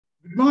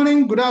Good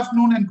morning, good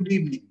afternoon, and good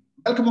evening.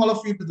 Welcome all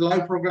of you to the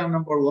live program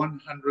number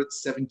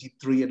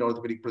 173 at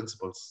Orthopedic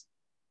Principles.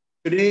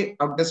 Today,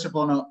 our guest of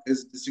honor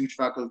is distinguished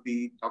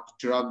faculty, Dr.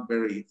 Chirag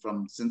Berry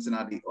from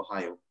Cincinnati,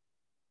 Ohio.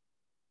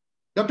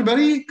 Dr.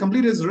 Berry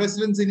completed his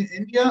residency in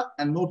India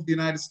and moved to the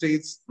United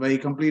States, where he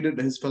completed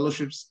his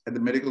fellowships at the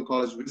Medical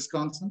College of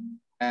Wisconsin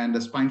and the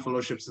spine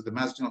fellowships at the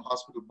Mass General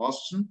Hospital,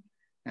 Boston,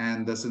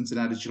 and the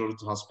Cincinnati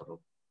Children's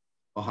Hospital,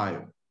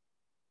 Ohio.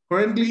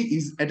 Currently,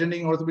 he's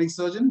attending orthopedic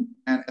surgeon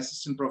and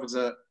assistant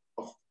professor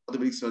of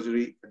orthopedic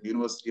surgery at the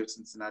University of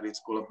Cincinnati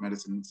School of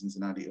Medicine in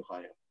Cincinnati,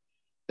 Ohio.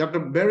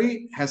 Dr.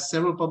 Berry has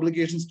several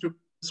publications to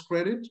his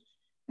credit,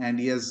 and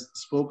he has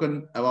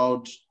spoken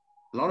about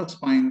a lot of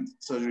spine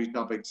surgery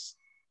topics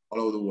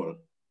all over the world.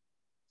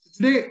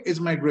 Today is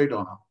my great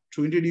honor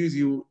to introduce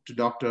you to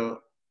Dr.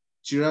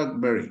 Chirag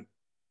Berry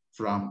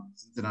from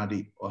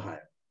Cincinnati, Ohio.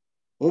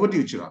 Over to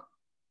you, Chirag.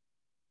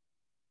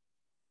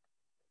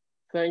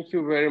 Thank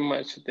you very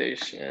much,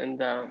 Hitesh,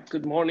 and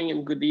good morning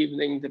and good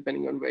evening,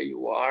 depending on where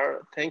you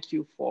are. Thank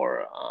you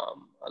for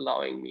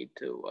allowing me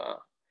to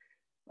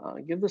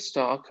give this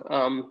talk.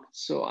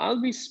 So I'll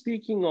be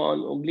speaking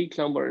on oblique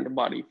lumbar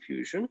interbody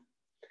fusion,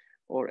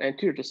 or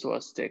anterior to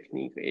psoas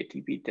technique,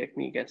 ATP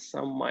technique, as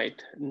some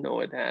might know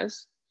it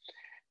as.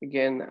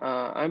 Again,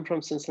 I'm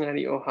from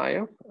Cincinnati,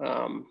 Ohio.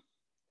 All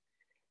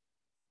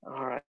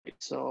right,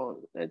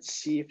 so let's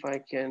see if I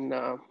can,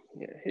 yeah,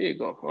 here you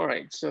go. All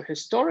right, so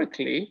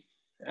historically,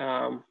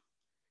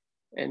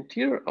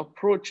 anterior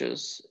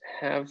approaches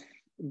have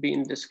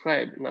been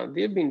described. Now,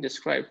 they've been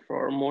described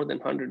for more than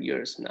 100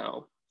 years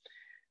now.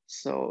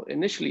 So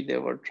initially they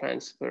were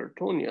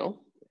transperitoneal,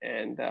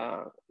 and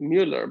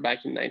Mueller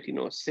back in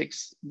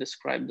 1906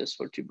 described this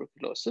for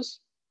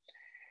tuberculosis.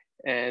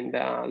 And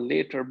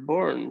later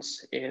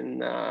Burns in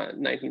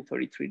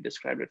 1933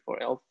 described it for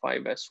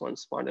L5S1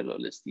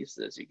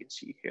 spondylolisthesis, as you can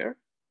see here.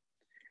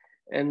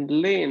 And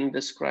Lane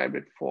described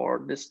it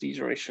for this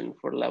degeneration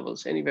for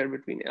levels anywhere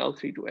between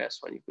L3 to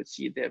S1. You could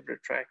see they've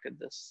retracted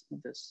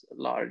this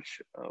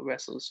large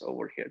vessels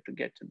over here to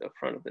get to the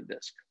front of the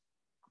disc.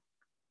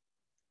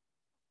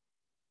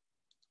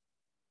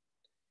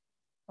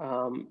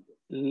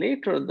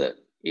 Later, the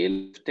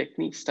ALIF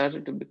techniques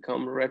started to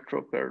become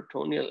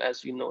retroperitoneal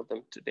as we know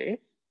them today.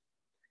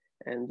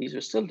 And these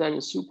are still done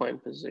in supine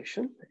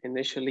position,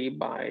 initially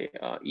by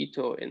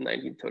Ito in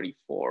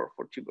 1934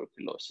 for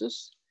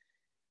tuberculosis.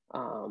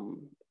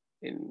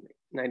 In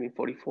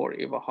 1944,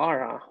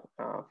 Iwahara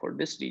for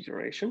disc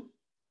degeneration.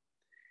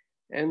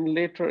 And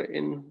later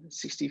in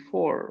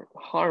 64,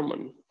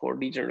 Harmon for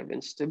degenerative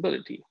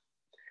instability.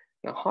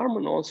 Now,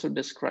 Harmon also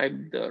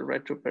described the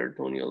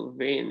retroperitoneal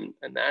vein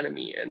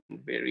anatomy and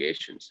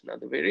variations. Now,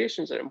 the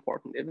variations are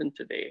important even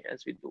today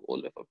as we do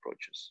OLIF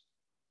approaches.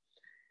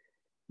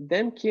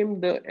 Then came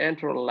the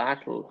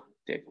anterolateral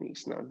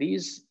techniques. Now,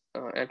 these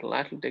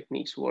anterolateral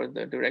techniques were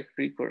the direct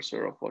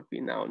precursor of what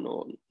we now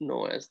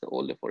know as the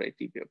OLIF or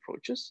ATP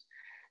approaches.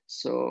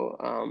 So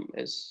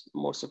as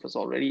most of us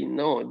already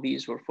know,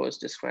 these were first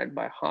described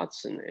by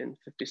Hodgson in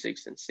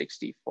 56 and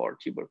 60 for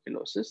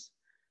tuberculosis.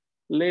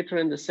 Later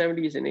in the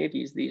 70s and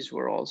 80s, these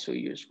were also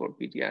used for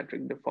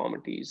pediatric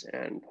deformities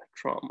and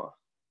trauma.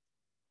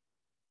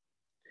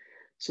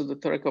 So the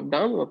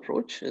thoracoabdominal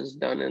approach is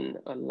done in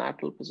a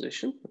lateral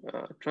position.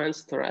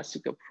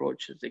 Transthoracic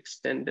approach is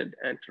extended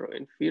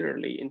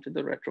anteroinferiorly into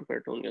the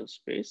retroperitoneal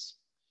space.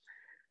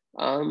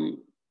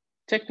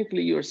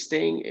 Technically, you're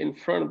staying in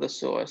front of the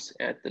psoas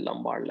at the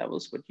lumbar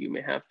levels, but you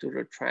may have to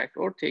retract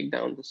or take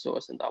down the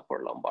psoas in the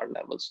upper lumbar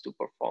levels to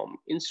perform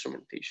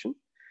instrumentation.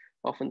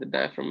 Often the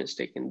diaphragm is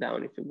taken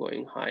down if you're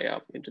going high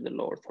up into the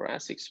lower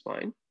thoracic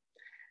spine.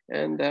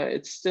 And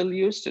it's still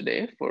used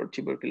today for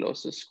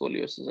tuberculosis,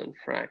 scoliosis, and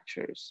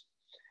fractures.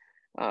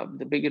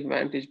 The big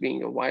advantage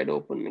being a wide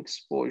open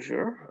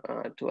exposure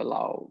to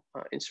allow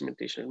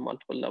instrumentation at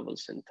multiple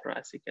levels in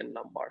thoracic and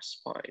lumbar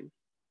spine.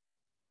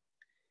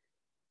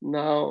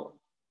 Now,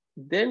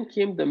 then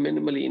came the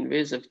minimally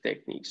invasive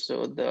techniques.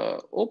 So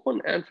the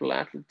open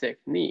anterolateral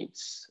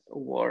techniques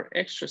were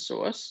extra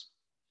psoas,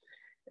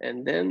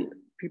 and then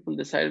people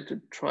decided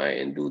to try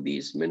and do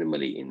these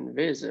minimally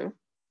invasive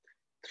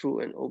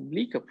through an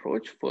oblique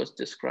approach, first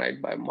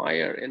described by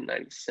Meyer in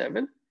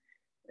 97.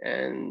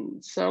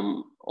 And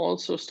some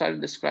also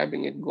started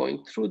describing it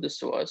going through the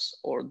psoas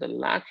or the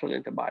lateral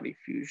interbody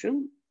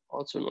fusion,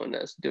 also known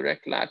as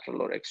direct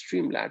lateral or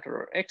extreme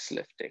lateral or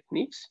XLIF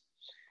techniques,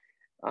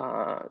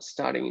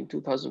 starting in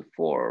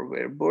 2004,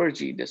 where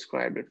Burgi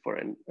described it for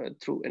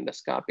through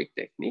endoscopic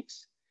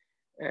techniques.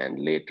 And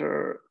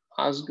later,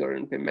 Asghar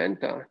and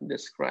Pimenta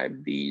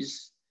described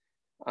these,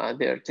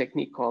 their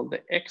technique called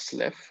the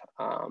XLIF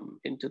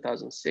in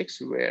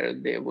 2006, where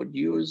they would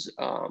use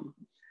a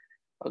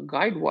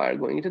guide wire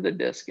going into the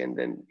disc, and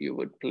then you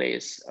would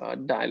place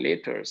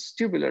dilators,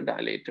 tubular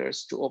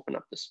dilators to open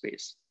up the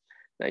space.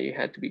 Now you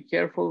had to be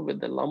careful with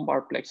the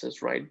lumbar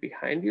plexus right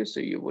behind you, so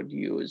you would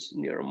use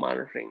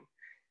neuromonitoring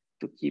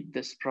to keep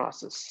this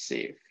process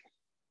safe.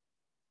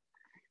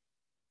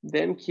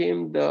 Then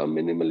came the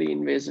minimally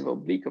invasive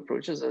oblique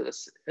approaches.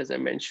 As I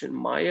mentioned,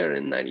 Meyer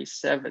in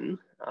 97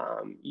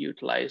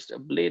 utilized a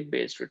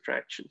blade-based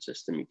retraction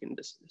system. You can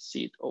just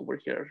see it over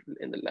here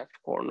in the left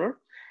corner.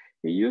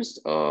 He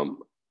used a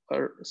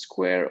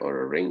square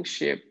or a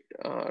ring-shaped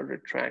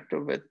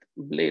retractor with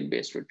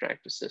blade-based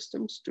retractor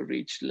systems to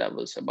reach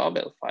levels above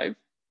L5.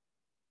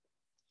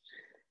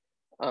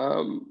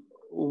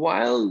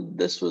 While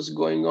this was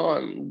going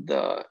on,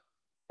 the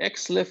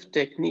X-lift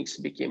techniques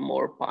became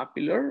more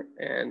popular,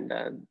 and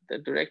the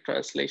direct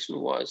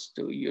translation was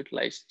to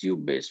utilize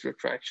tube-based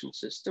retraction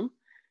system,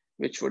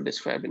 which were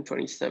described in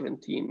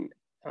 2017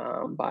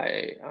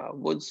 by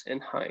Woods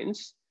and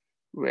Hines,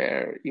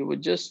 where you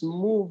would just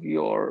move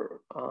your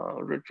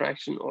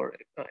retraction or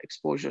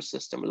exposure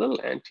system a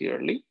little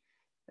anteriorly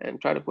and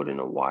try to put in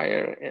a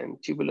wire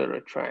and tubular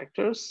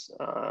retractors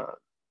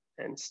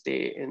and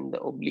stay in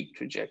the oblique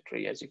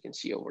trajectory, as you can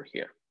see over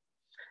here.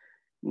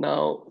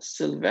 Now,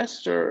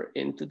 Sylvester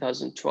in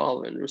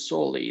 2012 and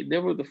Russoli, they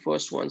were the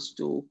first ones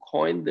to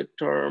coin the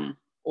term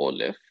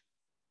OLIF.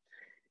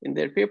 In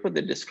their paper,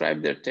 they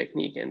described their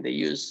technique, and they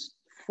used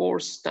 4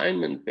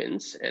 Steinman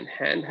pins and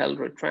handheld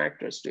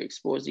retractors to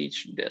expose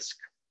each disc.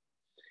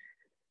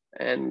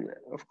 And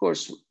of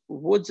course,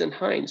 Woods and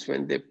Hines,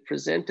 when they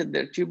presented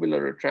their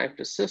tubular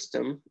retractor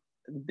system,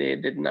 they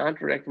did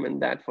not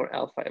recommend that for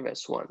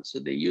L5S1. So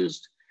they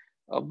used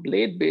a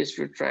blade-based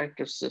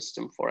retractor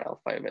system for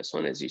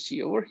L5S1, as you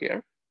see over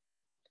here.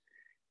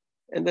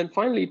 And then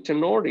finally,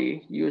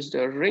 Tenori used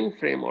a ring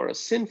frame or a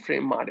sin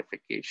frame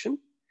modification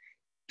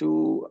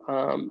to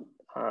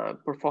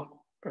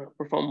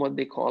perform what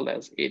they call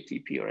as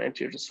ATP or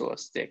anterior to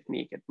psoas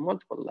technique at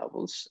multiple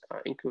levels,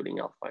 including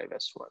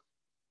L5S1.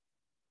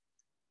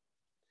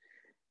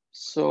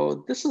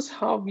 So this is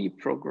how we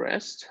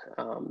progressed.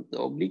 The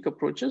oblique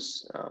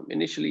approaches,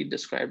 initially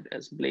described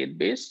as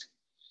blade-based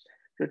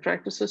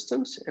retractor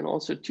systems and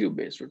also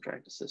tube-based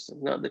retractor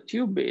systems. Now the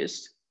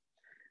tube-based,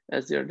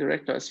 as their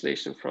direct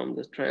translation from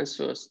the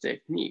transverse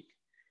technique,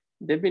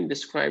 they've been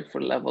described for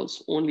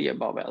levels only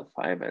above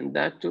L5, and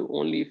that too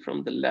only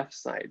from the left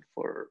side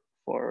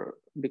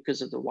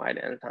because of the wide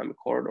anatomic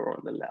corridor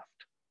on the left.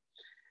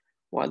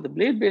 While the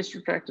blade-based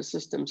retractor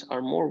systems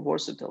are more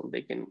versatile,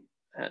 they can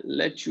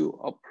let you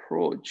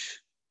approach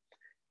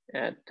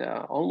at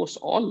almost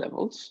all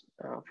levels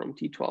from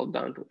T12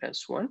 down to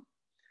S1.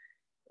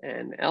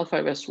 And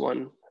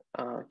L5S1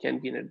 can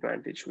be an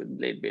advantage with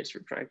blade-based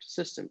retractor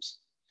systems.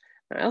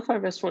 Now,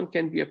 L5S1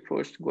 can be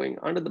approached going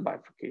under the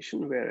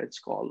bifurcation, where it's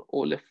called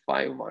OLIF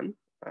 5.1,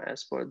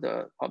 as per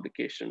the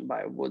publication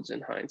by Woods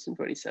and Hines in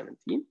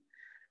 2017,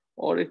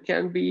 or it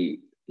can be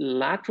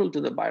lateral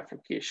to the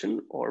bifurcation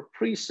or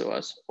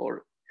pre-psoas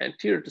or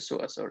anterior to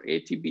psoas or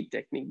ATB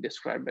technique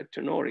described by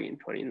Tenori in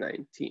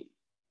 2019.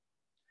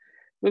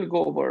 We'll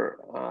go over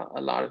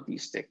a lot of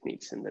these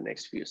techniques in the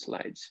next few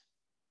slides.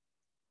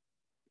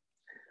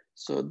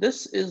 So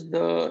this is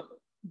the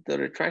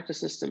retractor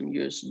system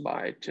used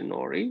by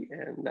Tenori,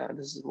 and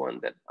this is one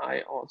that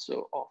I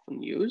also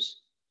often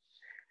use.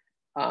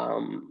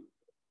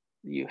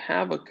 You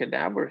have a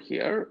cadaver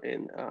here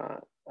in a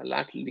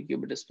lateral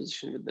decubitus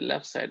position with the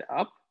left side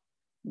up.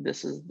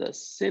 This is the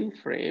sin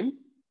frame,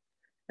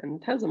 and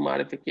it has a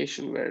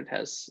modification where it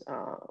has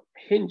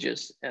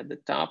hinges at the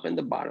top and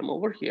the bottom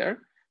over here,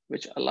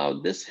 which allow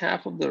this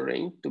half of the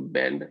ring to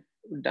bend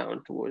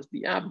down towards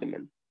the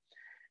abdomen.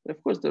 And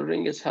of course, the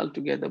ring is held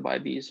together by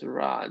these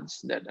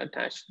rods that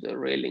attach to the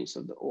railings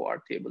of the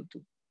OR table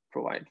to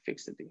provide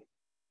fixity.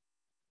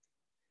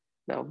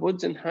 Now,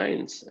 Woods and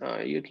Hines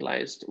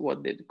utilized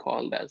what they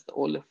called as the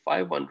OLIF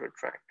 5.1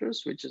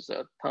 retractors, which is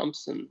a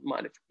Thompson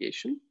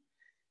modification,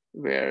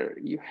 where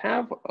you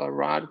have a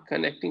rod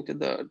connecting to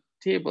the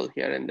table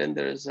here, and then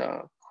there is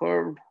a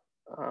curved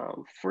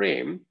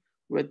frame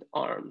with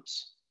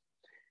arms.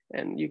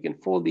 And you can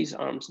fold these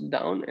arms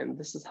down, and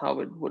this is how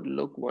it would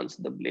look once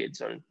the blades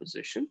are in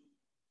position.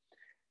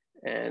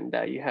 And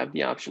you have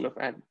the option of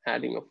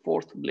adding a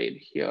 4th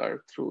blade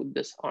here through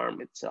this arm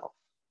itself.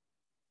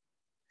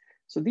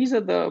 So these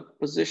are the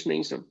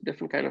positionings of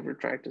different kind of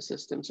retractor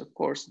systems. Of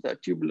course, the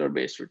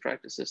tubular-based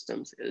retractor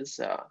systems is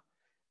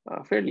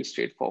fairly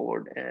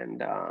straightforward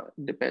and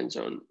depends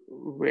on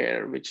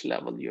which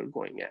level you're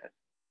going at.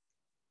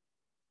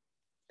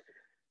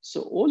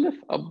 So OLIF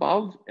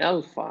above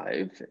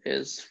L5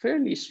 is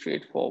fairly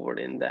straightforward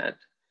in that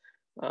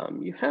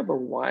you have a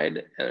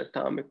wide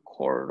anatomic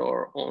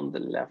corridor on the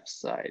left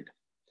side.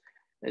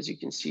 As you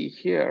can see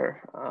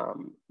here,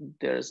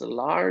 there's a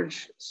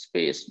large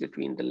space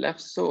between the left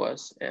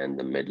psoas and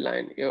the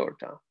midline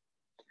aorta.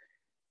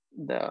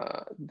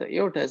 The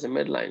aorta is a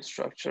midline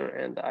structure,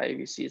 and the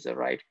IVC is a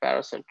right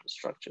paracentral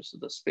structure. So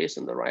the space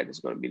on the right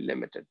is going to be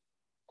limited.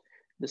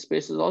 The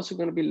space is also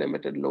going to be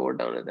limited lower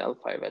down at the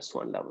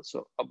L5S1 level.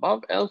 So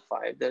above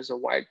L5, there's a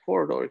wide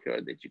corridor here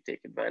that you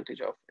take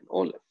advantage of in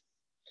OLIF.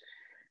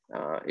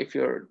 If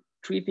you're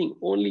treating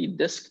only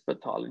disc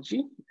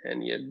pathology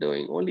and you're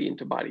doing only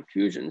interbody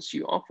fusions,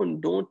 you often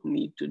don't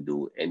need to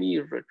do any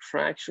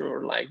retraction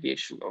or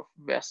ligation of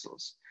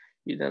vessels.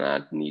 You do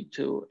not need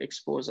to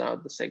expose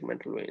out the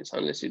segmental veins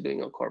unless you're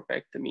doing a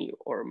corpectomy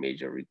or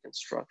major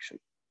reconstruction.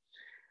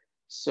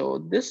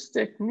 So this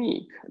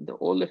technique, the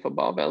OLIF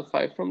above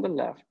L5 from the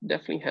left,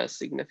 definitely has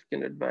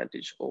significant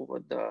advantage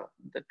over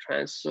the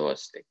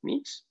transpsoas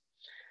techniques.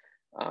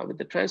 With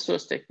the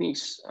transpsoas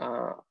techniques,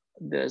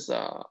 there's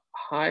a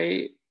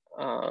high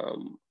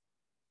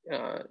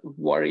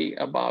worry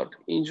about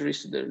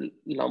injuries to the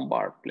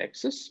lumbar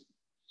plexus.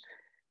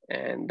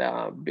 And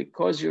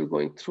because you're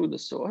going through the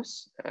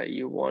psoas,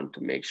 you want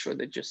to make sure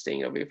that you're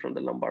staying away from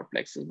the lumbar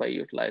plexus by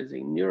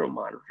utilizing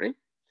neuromonitoring.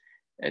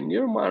 And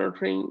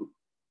neuromonitoring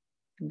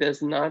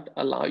does not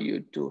allow you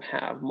to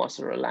have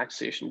muscle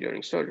relaxation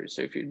during surgery.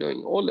 So if you're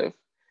doing OLIF,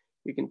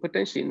 you can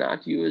potentially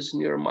not use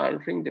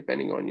neuromonitoring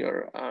depending on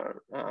your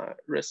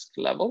risk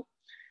level,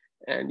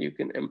 and you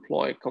can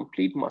employ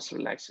complete muscle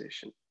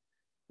relaxation.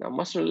 Now,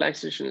 muscle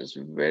relaxation is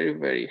very,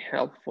 very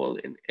helpful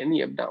in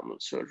any abdominal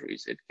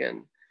surgeries. It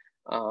can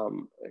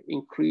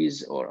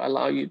increase or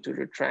allow you to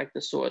retract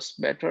the psoas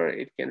better.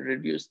 It can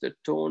reduce the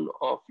tone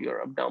of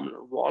your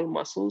abdominal wall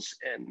muscles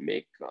and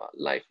make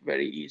life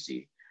very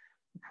easy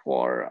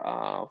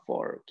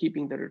for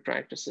keeping the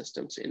retractor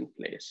systems in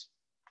place.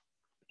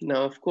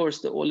 Now, of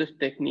course, the OLIF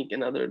technique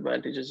and other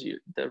advantages,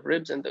 the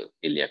ribs and the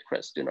iliac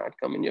crest do not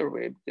come in your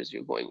way because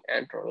you're going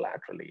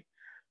anterolaterally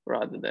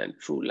rather than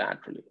true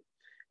laterally.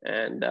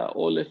 And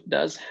OLIF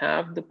does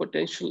have the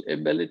potential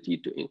ability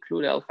to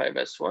include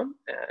L5S1,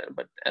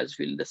 but as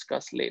we'll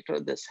discuss later,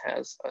 this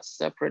has a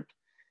separate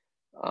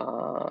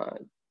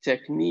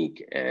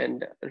technique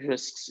and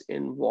risks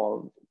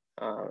involved,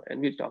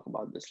 and we'll talk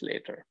about this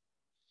later.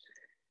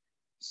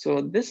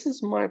 So this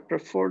is my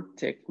preferred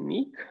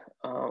technique.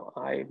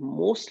 I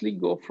mostly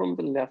go from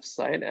the left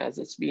side as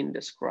it's been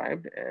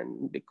described,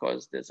 and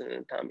because there's an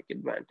anatomic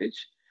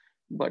advantage,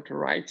 but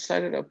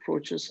right-sided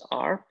approaches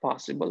are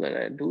possible, and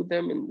I do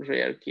them in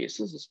rare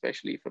cases,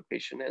 especially if a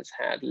patient has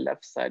had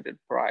left-sided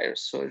prior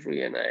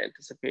surgery and I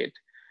anticipate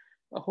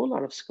a whole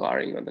lot of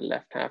scarring on the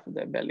left half of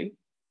their belly.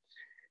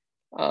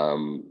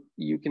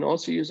 You can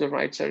also use a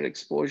right-sided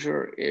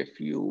exposure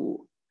if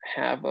you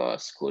have a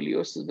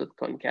scoliosis with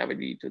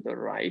concavity to the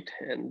right,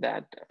 and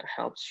that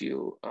helps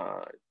you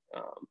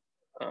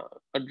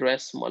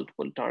address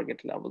multiple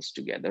target levels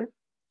together.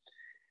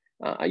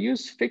 I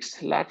use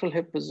fixed lateral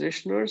hip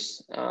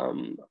positioners.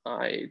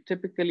 I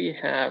typically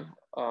have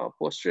a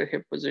posterior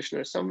hip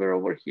positioner somewhere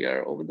over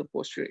here over the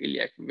posterior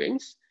iliac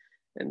wings.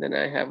 And then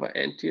I have an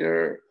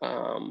anterior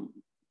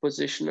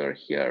positioner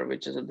here,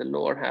 which is at the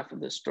lower half of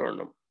the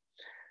sternum.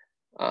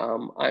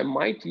 I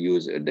might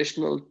use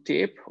additional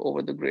tape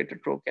over the greater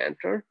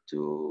trochanter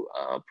to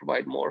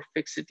provide more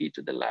fixity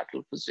to the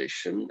lateral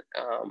position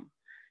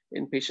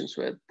in patients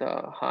with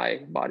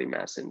high body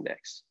mass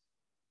index.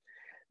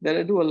 Then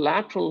I do a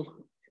lateral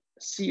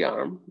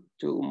C-arm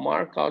to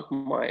mark out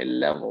my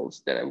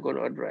levels that I'm going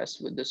to address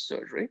with this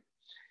surgery.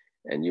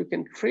 And you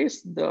can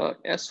trace the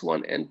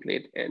S1 end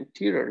plate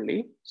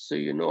anteriorly, so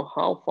you know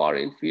how far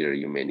inferior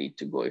you may need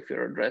to go if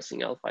you're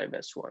addressing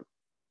L5S1.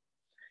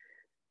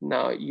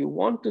 Now, you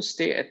want to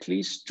stay at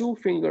least 2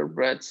 finger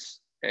breadths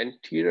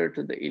anterior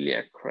to the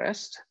iliac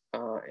crest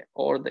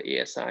or the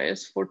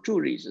ASIS for 2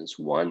 reasons.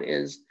 One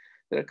is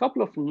there are a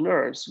couple of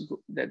nerves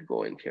that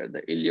go in here,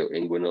 the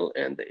ilioinguinal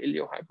and the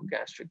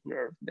iliohypogastric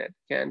nerve, that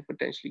can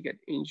potentially get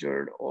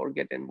injured or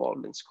get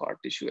involved in scar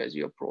tissue as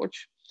you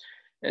approach.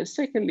 And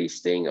secondly,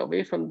 staying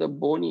away from the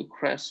bony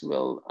crest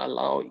will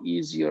allow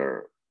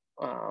easier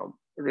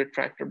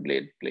retractor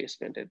blade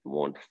placement. It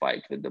won't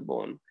fight with the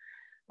bone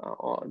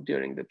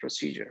during the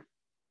procedure.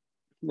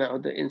 Now,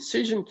 the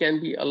incision can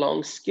be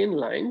along skin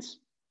lines,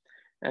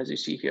 as you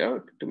see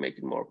here, to make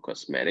it more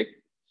cosmetic.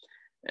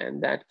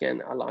 And that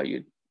can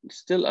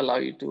still allow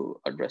you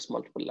to address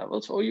multiple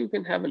levels, or you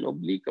can have an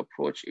oblique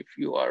approach if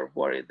you are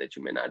worried that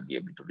you may not be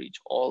able to reach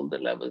all the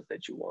levels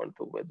that you want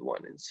to with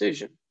one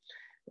incision.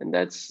 And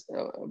that's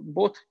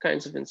both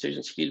kinds of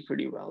incisions heal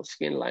pretty well.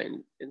 Skin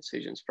line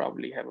incisions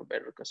probably have a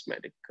better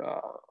cosmetic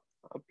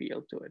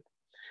appeal to it.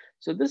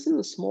 So this is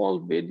a small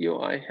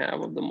video I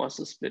have of the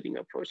muscle splitting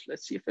approach.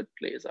 Let's see if it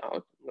plays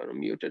out. I'm going to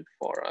mute it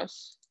for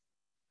us.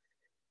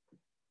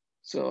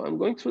 So I'm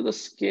going through the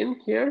skin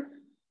here.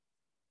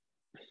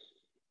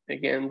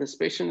 Again, this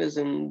patient is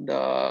in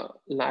the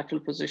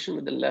lateral position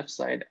with the left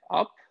side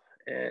up,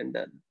 and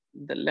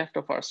the left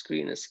of our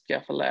screen is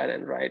cephalad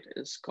and right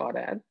is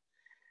caudad.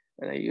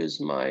 And I use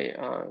my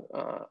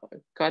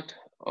cut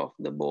of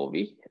the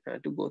bovie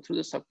to go through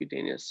the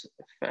subcutaneous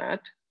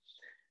fat.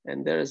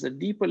 And there is a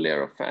deeper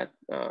layer of fat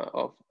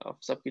of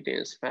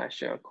subcutaneous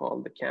fascia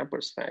called the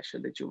Camper's fascia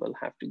that you will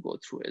have to go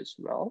through as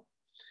well.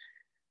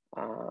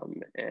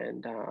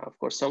 Of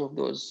course, some of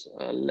those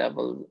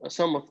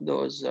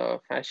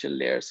fascial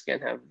layers can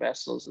have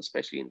vessels,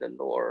 especially in the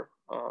lower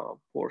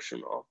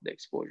portion of the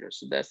exposure.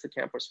 So that's the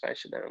Camper's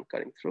fascia that I'm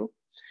cutting through.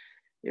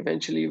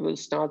 Eventually, we'll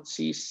start to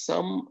see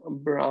some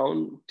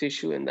brown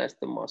tissue, and that's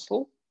the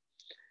muscle.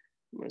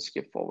 I'm going to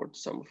skip forward to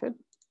some of it.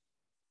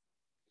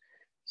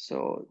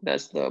 So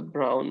that's the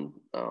brown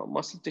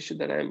muscle tissue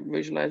that I'm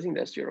visualizing.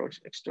 That's your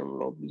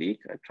external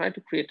oblique. I try to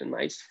create a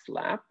nice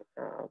flap.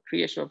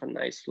 Creation of a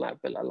nice flap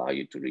will allow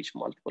you to reach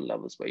multiple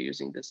levels by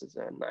using this as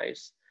a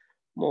nice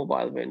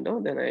mobile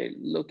window. Then I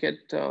look at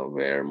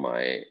where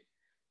my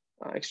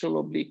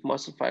external oblique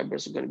muscle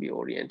fibers are going to be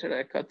oriented.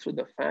 I cut through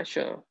the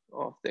fascia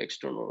of the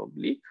external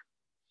oblique.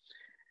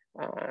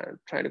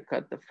 Try to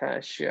cut the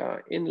fascia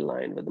in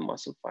line with the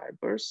muscle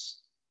fibers.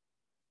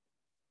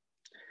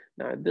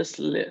 Now, this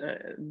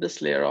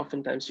layer,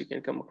 oftentimes you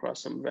can come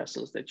across some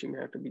vessels that you may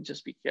have to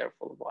just be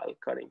careful while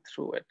cutting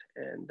through it,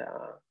 and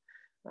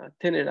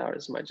thin it out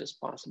as much as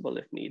possible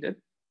if needed.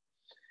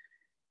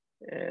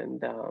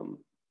 And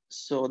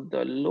so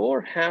the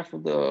lower half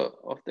of the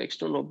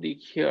external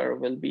oblique here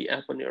will be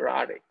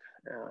aponeurotic.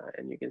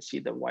 And you can see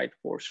the white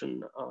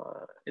portion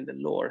in the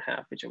lower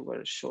half, which I'm going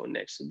to show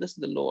next. So this is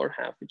the lower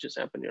half, which is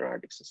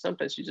aponeurotic. So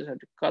sometimes you just have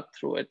to cut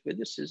through it with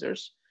your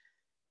scissors.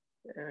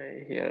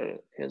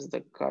 Here's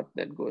the cut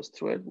that goes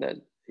through it. That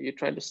you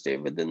try to stay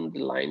within the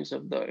lines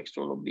of the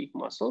external oblique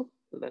muscle.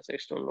 So that's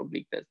external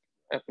oblique, that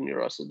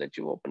aponeurosis that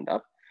you opened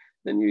up.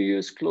 Then you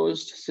use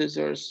closed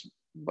scissors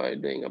by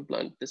doing a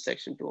blunt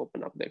dissection to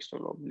open up the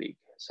external oblique.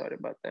 Sorry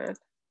about that.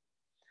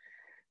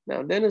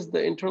 Now, then is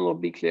the internal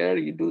oblique layer.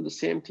 You do the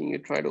same thing. You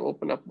try to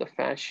open up the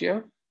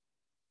fascia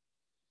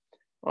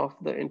of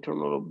the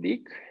internal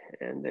oblique,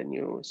 and then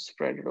you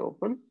spread it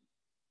open.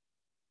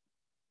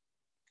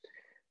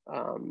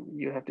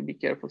 You have to be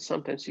careful.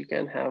 Sometimes you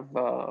can have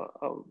a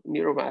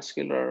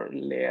neurovascular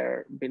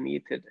layer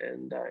beneath it,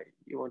 and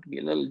you want to be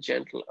a little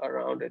gentle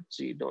around it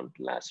so you don't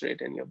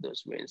lacerate any of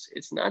those veins.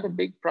 It's not a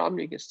big problem.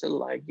 You can still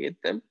ligate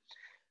them,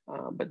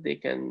 but they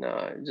can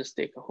just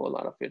take a whole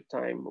lot of your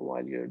time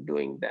while you're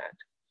doing that.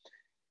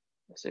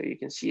 So you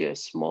can see a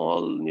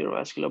small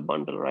neurovascular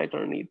bundle right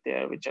underneath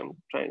there, which I'm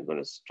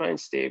going to try and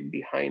stay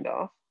behind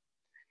off.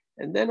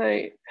 And then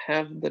I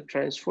have the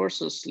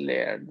transversus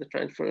layer, the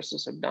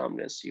transversus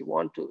abdominis. You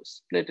want to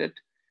split it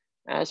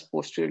as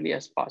posteriorly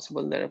as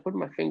possible. Then I put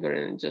my finger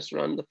in and just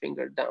run the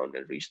finger down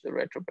and reach the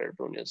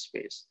retroperitoneal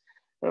space.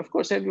 Now, of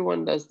course,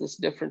 everyone does this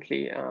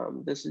differently.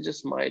 This is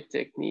just my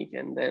technique.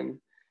 And then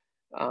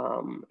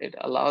it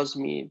allows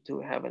me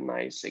to have a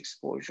nice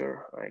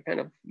exposure. I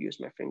kind of use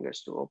my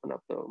fingers to open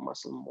up the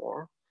muscle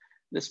more.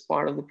 This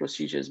part of the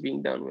procedure is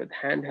being done with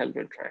handheld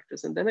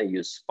retractors. And then I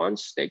use sponge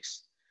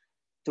sticks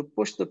to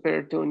push the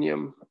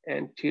peritoneum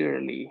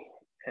anteriorly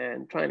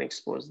and try and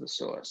expose the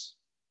psoas.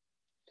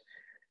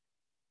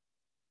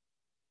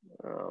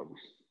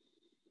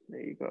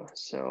 There you go.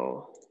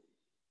 So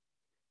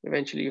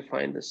eventually you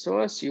find the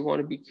psoas. You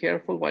want to be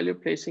careful while you're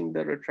placing the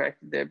retractor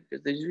there,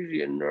 because there's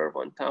usually a nerve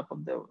on top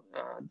of the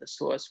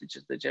psoas, which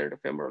is the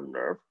genitofemoral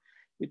nerve.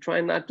 You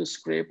try not to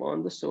scrape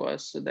on the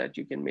psoas so that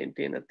you can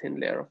maintain a thin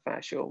layer of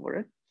fascia over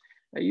it.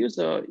 I use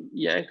a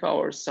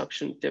Yankauer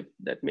suction tip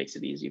that makes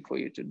it easy for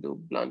you to do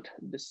blunt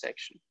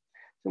dissection.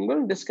 So I'm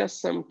going to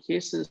discuss some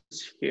cases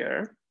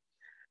here.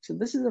 So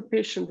this is a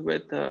patient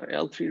with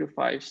L3 to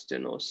 5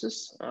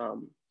 stenosis.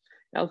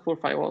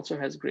 L4-5 also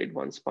has grade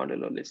 1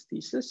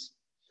 spondylolisthesis.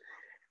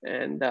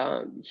 And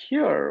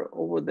here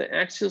over the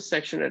axial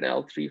section at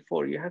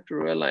L3-4, you have to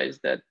realize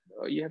that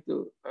you have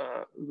to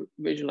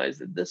visualize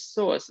that this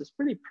psoas is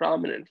pretty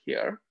prominent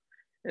here.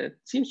 And it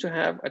seems to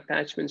have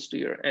attachments to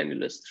your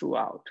annulus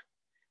throughout.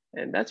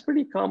 And that's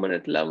pretty common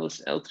at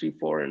levels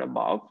L3-4 and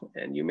above.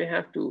 And you may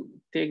have to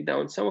take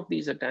down some of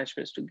these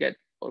attachments to get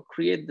or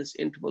create this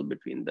interval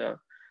between the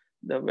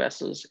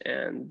vessels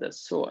and the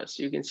psoas.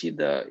 You can see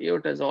the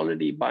aorta is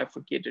already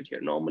bifurcated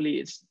here. Normally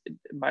it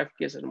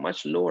bifurcates at a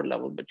much lower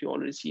level, but you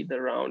already see the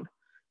round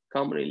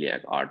common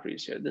iliac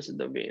arteries here. This is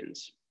the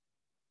veins.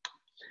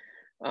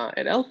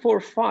 At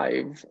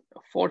L4-5,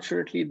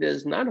 fortunately,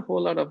 there's not a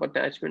whole lot of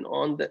attachment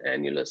on the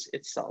annulus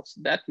itself.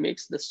 So that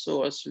makes the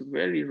psoas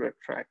very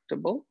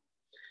retractable.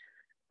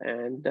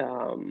 And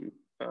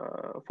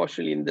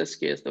fortunately, in this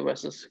case, the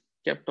vessels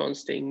kept on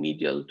staying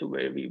medial to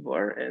where we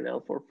were, and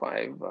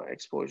L4-5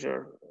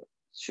 exposure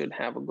should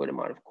have a good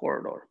amount of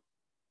corridor.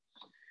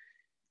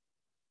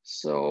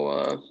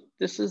 So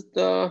this is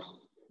the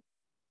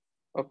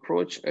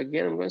approach.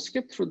 Again, I'm going to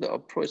skip through the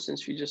approach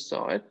since we just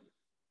saw it.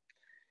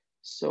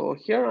 So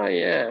here I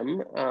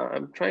am,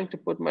 I'm trying to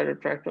put my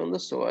retractor on the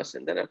psoas,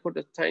 and then I put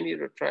a tiny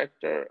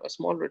retractor, a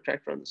small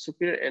retractor on the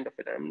superior end of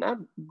it. I'm not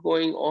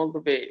going all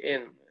the way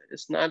in.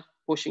 It's not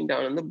pushing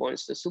down on the bone,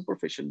 it's the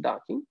superficial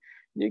docking.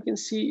 And you can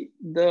see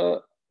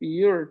the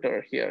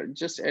ureter here,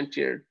 just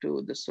anterior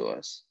to the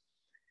psoas.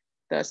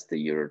 That's the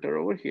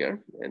ureter over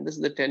here, and this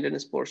is the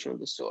tendinous portion of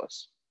the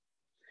psoas.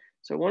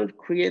 So I wanted to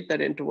create that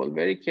interval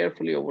very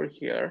carefully over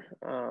here.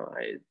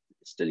 I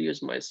still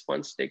use my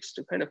sponge sticks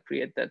to kind of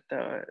create that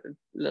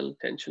little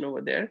tension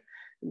over there.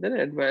 And then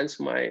I advance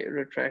my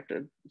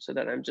retractor so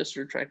that I'm just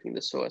retracting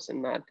the psoas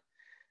and not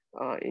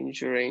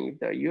injuring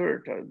the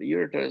ureter. The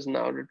ureter is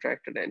now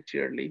retracted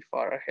anteriorly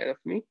far ahead of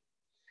me.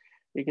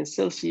 You can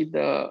still see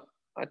the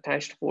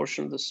attached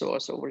portion of the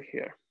psoas over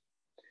here.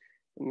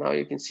 And now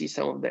you can see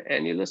some of the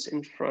annulus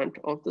in front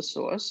of the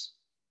psoas.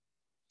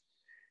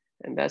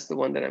 And that's the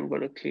one that I'm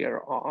going to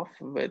clear off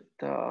with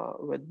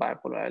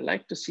bipolar. I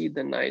like to see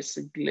the nice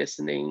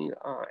glistening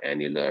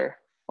annular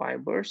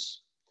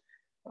fibers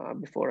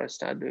before I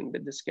start doing the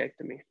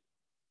discectomy.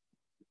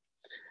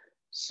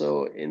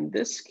 So in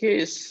this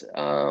case,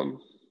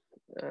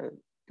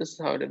 this is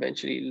how it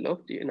eventually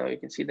looked. You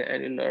can see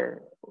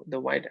the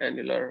white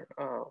annular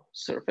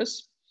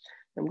surface.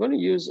 I'm going to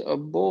use a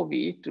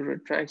bovie to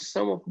retract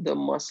some of the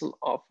muscle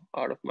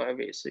out of my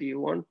way. So you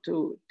want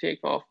to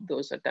take off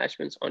those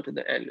attachments onto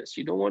the annulus.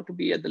 You don't want to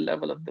be at the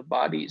level of the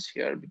bodies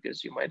here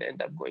because you might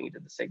end up going into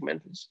the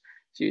segmentals.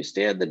 So you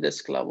stay at the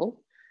disc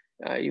level.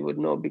 You would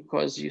know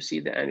because you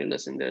see the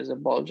annulus and there's a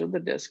bulge of the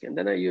disc. And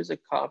then I use a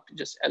cup to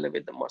just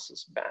elevate the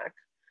muscles back.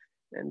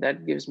 And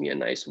that gives me a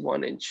nice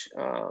 1-inch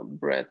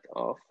breadth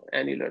of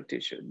annular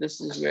tissue.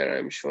 This is where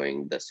I'm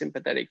showing the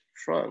sympathetic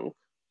trunk.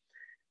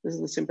 This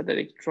is the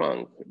sympathetic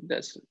trunk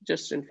that's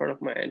just in front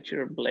of my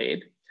anterior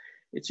blade.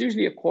 It's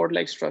usually a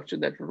cord-like structure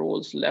that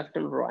rolls left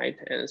and right,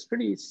 and it's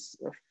pretty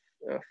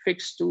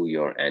fixed to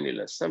your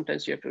annulus.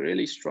 Sometimes you have to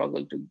really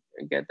struggle to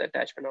get the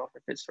attachment off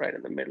if it's right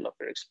in the middle of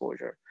your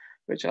exposure,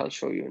 which I'll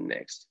show you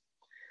next.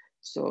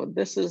 So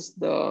this is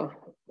the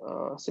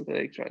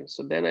sympathetic trunk.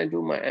 So then I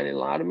do my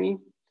annulotomy.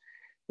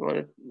 You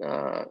want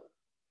to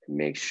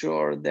make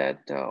sure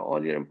that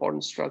all your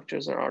important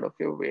structures are out of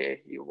your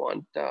way. You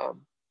want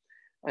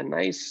a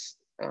nice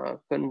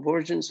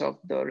convergence of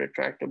the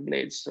retractor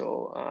blade.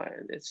 So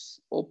it's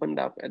opened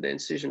up at the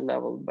incision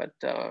level, but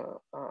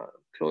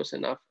close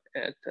enough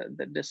at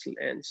the distal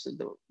end so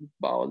the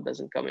bowel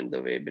doesn't come in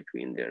the way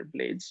between their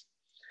blades.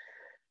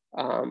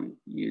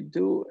 You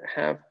do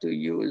have to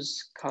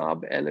use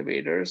Cobb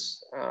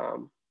elevators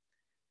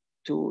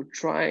to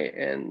try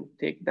and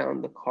take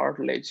down the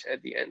cartilage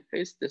at the end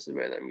place. This is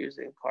where I'm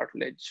using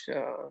cartilage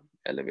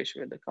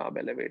elevation with the Cobb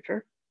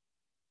elevator.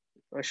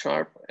 A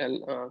sharp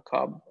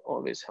Cobb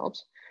always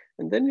helps.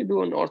 And then you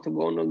do an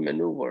orthogonal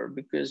maneuver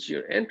because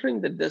you're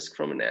entering the disc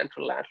from an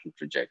anterolateral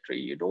trajectory.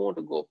 You don't want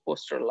to go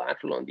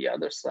posterolateral on the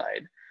other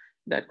side.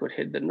 That could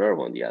hit the nerve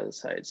on the other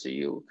side. So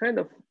you kind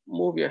of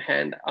move your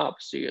hand up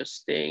so you're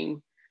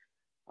staying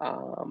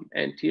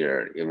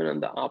anterior, even on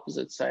the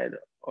opposite side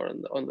or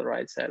on the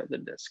right side of the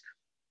disc.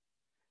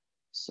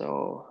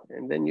 So,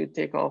 and then you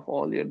take off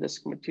all your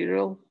disc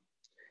material.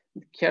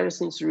 The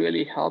keratins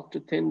really help to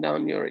thin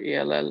down your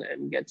ALL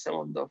and get some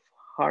of the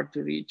hard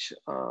to reach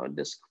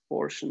disc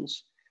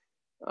portions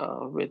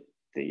with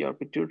your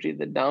pituitary.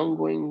 The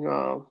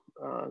downgoing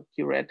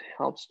curette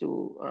helps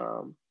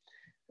to,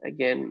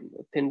 again,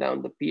 thin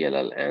down the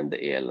PLL and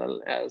the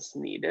ALL as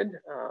needed.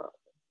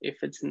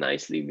 If it's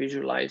nicely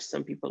visualized,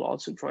 some people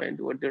also try and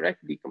do a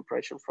direct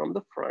decompression from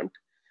the front.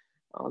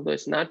 Although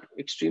it's not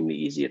extremely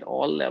easy at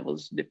all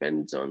levels,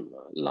 depends a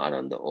lot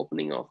on the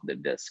opening of the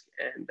disc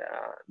and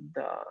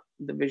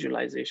the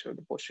visualization of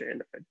the posterior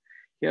end of it.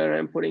 Here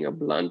I'm putting a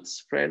blunt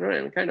spreader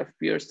and kind of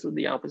pierce through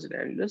the opposite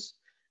annulus.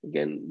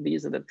 Again,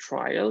 these are the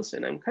trials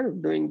and I'm kind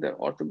of doing the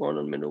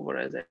orthogonal maneuver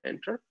as I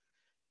enter.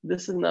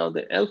 This is now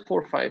the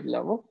L4-5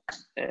 level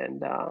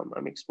and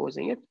I'm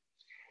exposing it.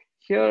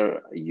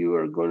 Here you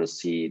are going to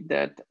see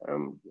that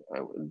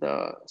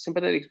the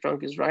sympathetic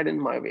trunk is right in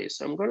my way.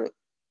 So I'm going to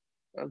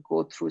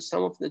go through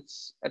some of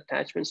its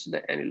attachments to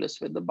the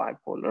annulus with the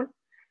bipolar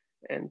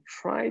and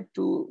try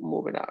to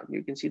move it out.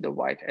 You can see the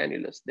white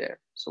annulus there.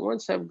 So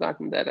once I've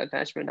gotten that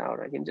attachment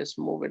out, I can just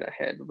move it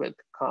ahead with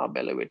Cobb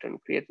elevator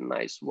and create a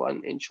nice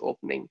 1-inch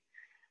opening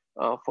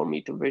for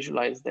me to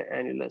visualize the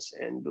annulus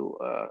and do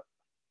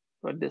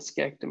a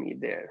discectomy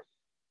there.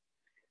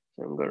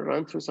 So I'm going to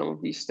run through some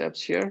of these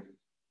steps here.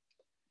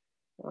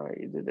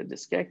 You do the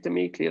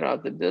discectomy, clear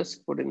out the disc,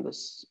 put in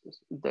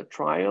the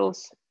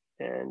trials,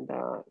 and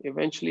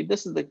eventually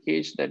this is the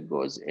cage that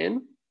goes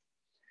in.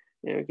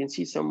 You can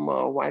see some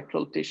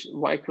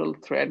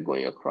vicral thread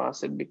going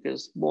across it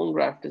because bone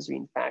graft is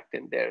being packed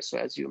in there. So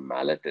as you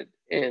mallet it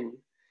in,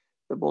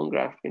 the bone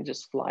graft can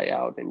just fly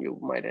out and you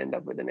might end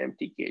up with an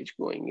empty cage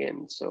going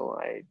in. So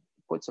I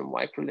put some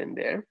vicral in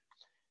there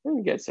and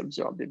it gets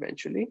absorbed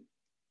eventually.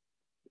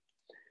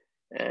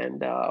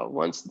 And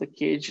once the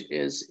cage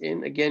is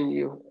in,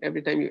 again,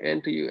 every time you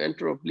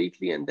enter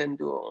obliquely and then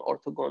do an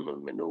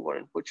orthogonal maneuver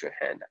and put your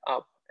hand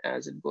up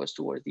as it goes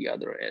towards the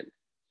other end.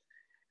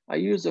 I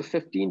use a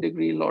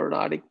 15-degree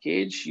lordotic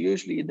cage.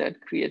 Usually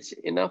that creates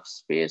enough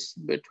space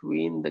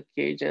between the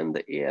cage and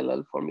the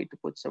ALL for me to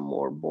put some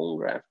more bone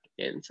graft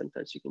in.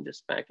 Sometimes you can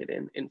just pack it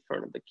in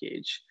front of the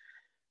cage,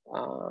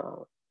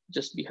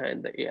 just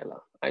behind the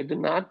ALL. I do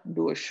not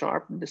do a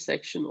sharp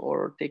dissection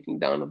or taking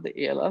down of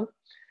the ALL.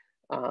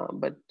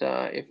 But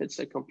if it's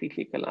a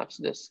completely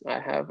collapsed disc, I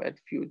have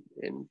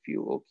in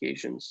few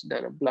occasions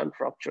done a blunt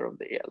rupture of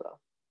the ALL.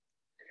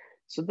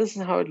 So this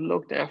is how it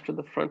looked after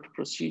the front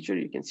procedure.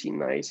 You can see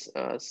nice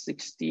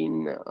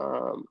 16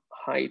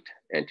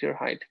 anterior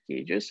height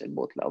cages at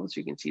both levels.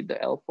 You can see the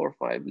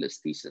L4-5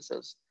 listhesis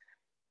is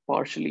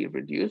partially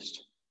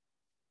reduced.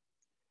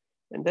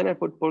 And then I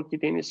put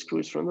percutaneous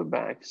screws from the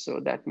back,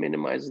 so that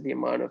minimizes the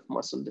amount of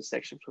muscle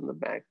dissection from the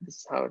back. This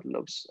is how it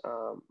looks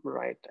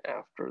right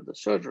after the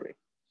surgery.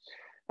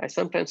 I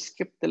sometimes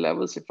skip the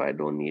levels if I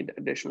don't need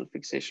additional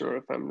fixation or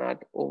if I'm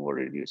not over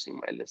reducing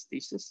my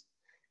listhesis,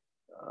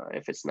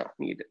 if it's not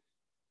needed.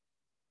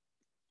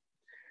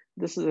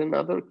 This is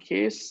another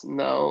case.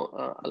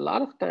 Now, a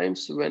lot of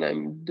times when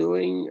I'm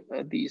doing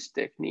these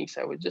techniques,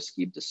 I would just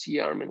keep the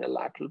C-arm in a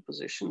lateral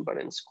position, but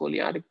in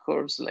scoliotic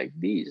curves like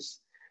these,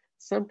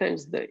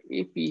 sometimes the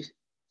AP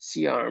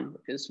C-arm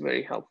is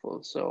very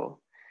helpful. So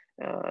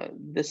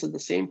this is the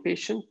same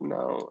patient.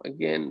 Now,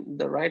 again,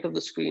 the right of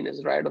the screen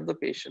is right of the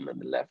patient and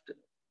the left,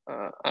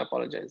 I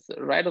apologize.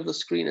 The right of the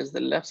screen is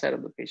the left side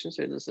of the patient.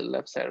 So this is a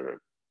left-sided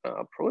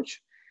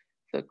approach.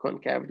 The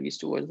concavity is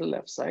towards the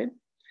left side.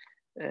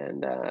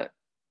 And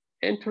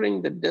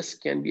entering the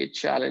disc can be a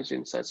challenge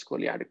in such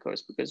scoliotic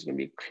curves because it's going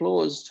to be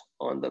closed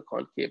on the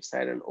concave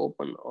side and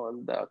open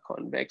on the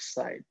convex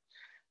side.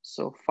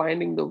 So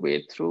finding the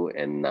way through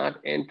and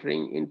not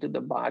entering into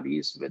the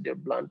bodies with your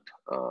blunt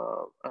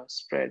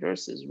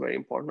spreaders is very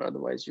important.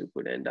 Otherwise, you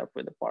could end up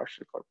with a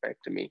partial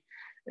corpectomy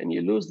and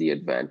you lose the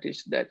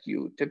advantage that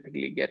you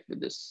typically get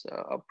with this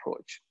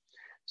approach.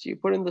 So you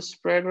put in the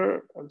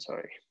spreader,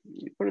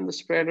 you put in the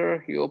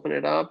spreader, you open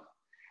it up,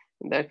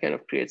 and that kind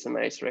of creates a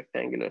nice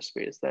rectangular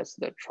space. That's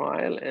the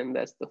trial and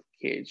that's the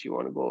cage. You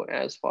want to go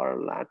as far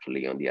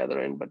laterally on the other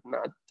end, but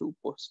not too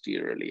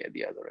posteriorly at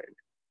the other end.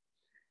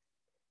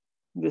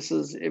 This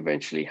is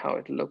eventually how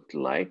it looked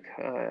like.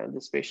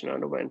 This patient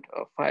underwent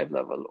a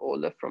 5-level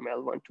OLIF from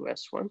L1 to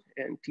S1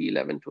 and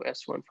T11 to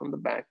S1 from the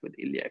back with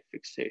iliac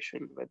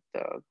fixation with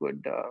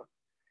good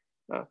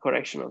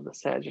correction of the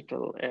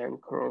sagittal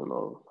and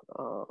coronal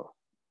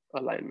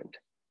alignment.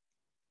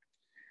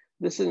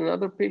 This is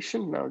another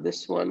patient. Now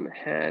this one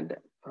had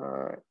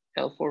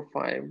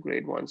L4-5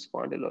 grade 1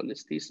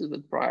 spondylolisthesis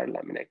with prior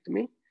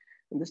laminectomy.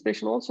 And this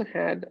patient also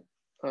had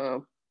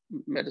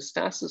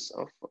metastasis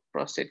of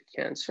prostate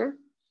cancer.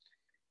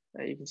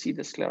 You can see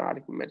the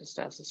sclerotic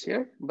metastasis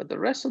here, but the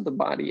rest of the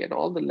body at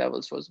all the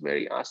levels was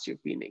very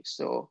osteopenic.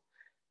 So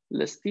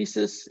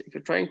listhesis, if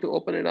you're trying to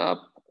open it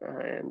up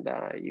and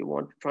you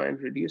want to try and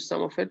reduce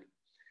some of it,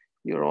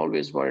 you're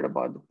always worried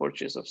about the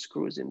purchase of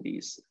screws in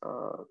these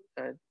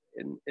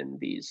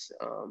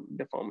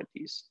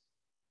deformities.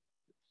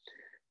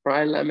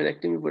 Prior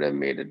laminectomy would have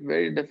made it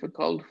very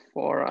difficult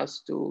for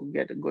us to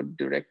get a good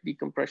direct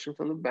decompression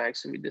from the back.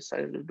 So we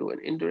decided to do an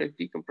indirect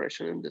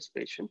decompression in this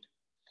patient.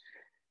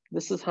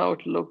 This is how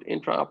it looked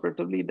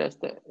intraoperatively. That's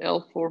the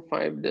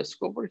L4-5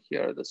 disc over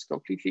here that's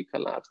completely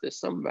collapsed. There's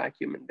some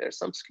vacuum and there's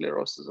some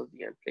sclerosis of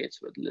the end plates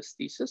with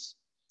listhesis.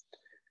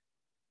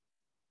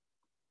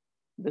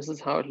 This is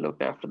how it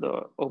looked after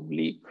the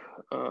oblique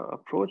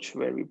approach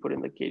where we put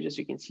in the cages.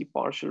 You can see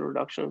partial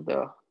reduction of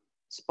the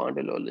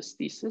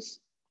spondylolisthesis.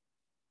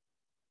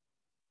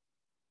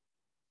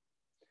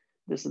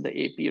 This is the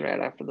AP right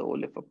after the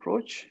OLIF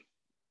approach.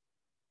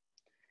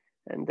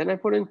 And then I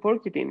put in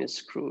percutaneous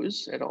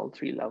screws at all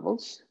 3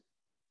 levels.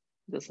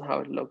 This is how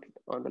it looked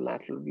on the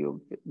lateral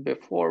view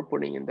before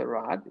putting in the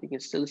rod. You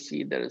can still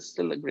see there is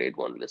still a grade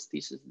 1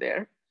 listhesis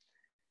there.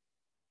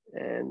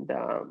 And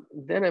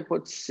then I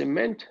put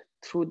cement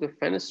through the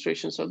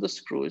fenestrations of the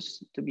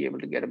screws to be able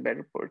to get a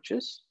better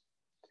purchase.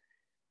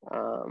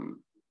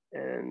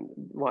 And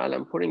while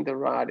I'm putting the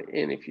rod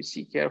in, if you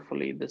see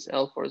carefully, this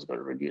L4 is going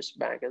to reduce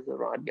back as the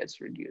rod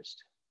gets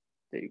reduced.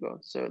 There you go.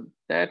 So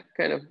that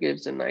kind of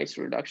gives a nice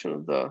reduction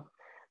of the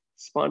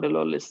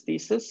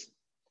spondylolisthesis.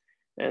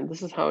 And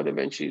this is how it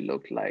eventually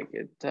looked like.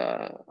 It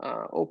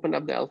opened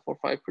up the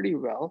L4-5 pretty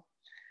well.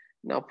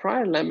 Now,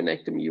 prior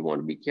laminectomy, you want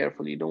to be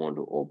careful. You don't want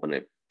to open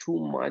it too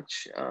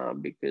much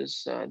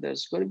because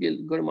there's going to be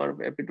a good amount of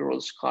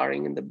epidural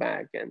scarring in the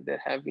back. And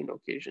there have been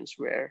occasions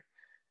where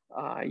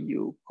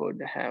you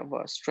could have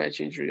a stretch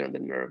injury on the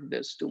nerve.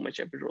 There's too much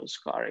epidural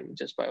scarring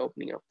just by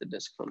opening up the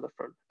disc from the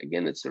front.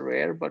 Again, it's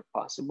rare, but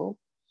possible.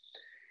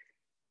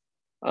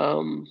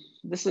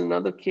 This is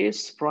another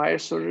case, prior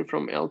surgery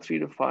from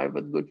L3 to 5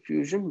 with good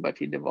fusion, but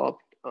he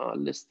developed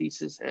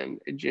listhesis and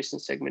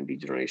adjacent segment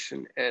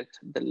degeneration at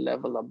the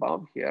level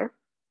above here.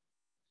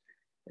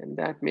 And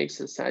that makes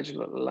his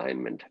sagittal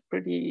alignment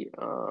pretty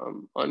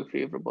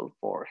unfavorable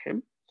for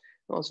him.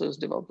 Also has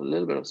developed a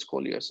little bit of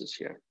scoliosis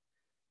here.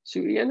 So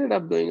we ended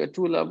up doing a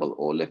 2-level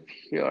OLIF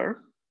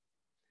here,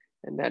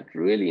 and that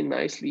really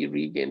nicely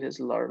regained his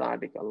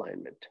lordotic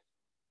alignment.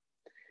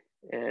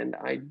 And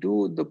I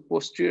do the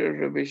posterior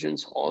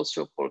revisions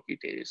also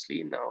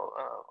percutaneously. Now,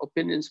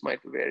 opinions might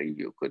vary.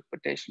 You could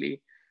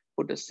potentially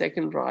put a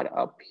second rod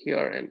up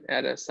here and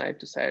add a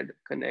side-to-side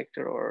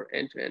connector or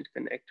end-to-end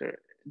connector,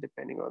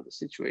 depending on the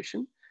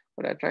situation.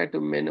 But I try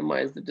to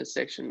minimize the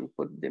dissection,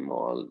 put them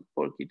all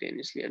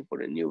percutaneously and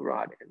put a new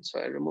rod in. So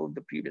I removed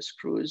the previous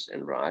screws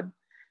and rod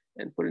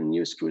and put in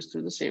new screws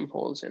through the same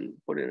holes and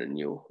put in a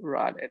new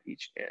rod at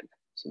each end.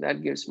 So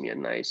that gives me a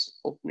nice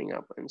opening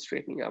up and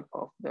straightening up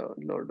of the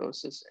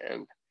lordosis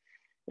and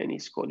any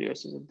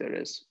scoliosis if there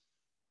is.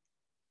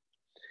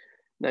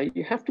 Now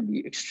you have to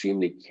be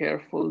extremely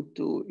careful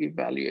to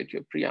evaluate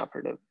your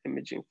preoperative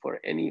imaging for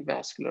any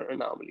vascular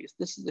anomalies.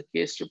 This is the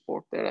case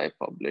report that I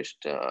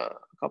published a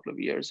couple of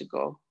years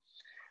ago.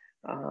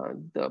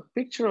 The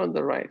picture on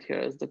the right here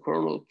is the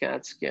coronal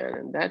CAT scan,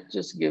 and that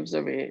just gives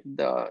away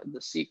the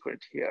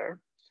secret here.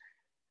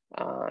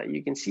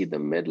 You can see the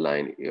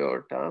midline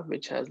aorta,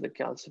 which has the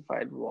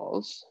calcified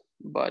walls,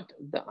 but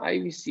the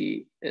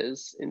IVC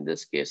is, in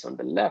this case, on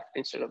the left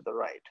instead of the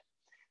right.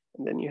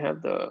 And then you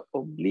have the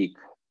oblique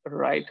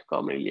right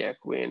common iliac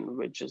vein,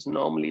 which is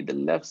normally the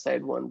left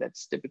side one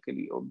that's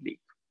typically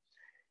oblique.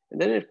 And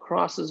then it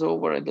crosses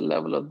over at the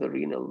level of the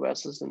renal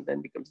vessels and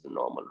then becomes the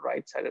normal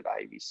right-sided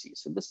IVC.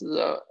 So this is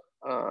a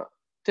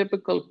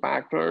typical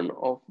pattern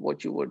of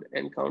what you would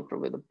encounter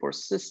with a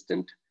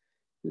persistent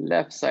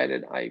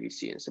left-sided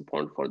IVC. It's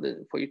important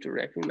for you to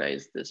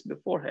recognize this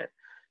beforehand.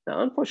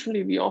 Now,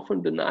 unfortunately, we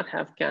often do not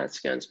have CAT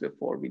scans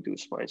before we do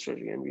spine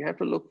surgery, and we have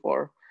to look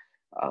for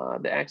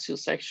the axial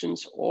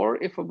sections,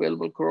 or if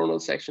available, coronal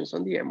sections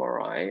on the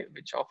MRI,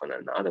 which often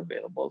are not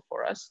available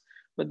for us.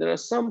 But there are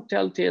some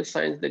telltale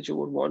signs that you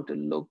would want to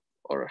look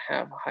or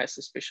have high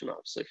suspicion of.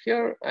 So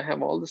here I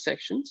have all the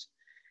sections.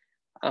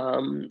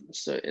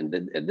 So in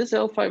this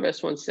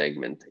L5S1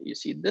 segment, you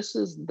see this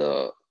is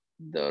the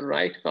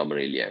right common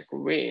iliac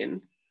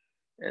vein,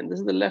 and this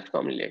is the left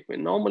common iliac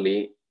vein.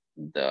 Normally,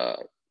 the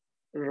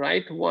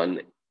right one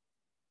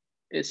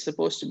is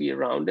supposed to be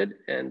rounded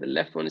and the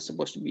left one is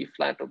supposed to be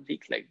flat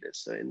oblique like this.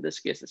 So in this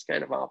case, it's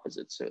kind of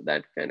opposite. So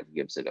that kind of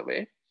gives it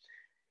away.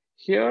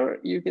 Here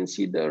you can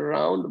see the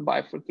round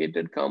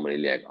bifurcated common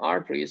iliac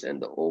arteries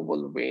and the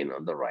oval vein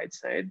on the right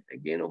side,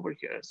 again over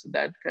here. So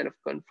that kind of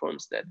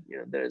confirms that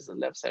there is a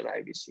left side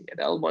IVC. At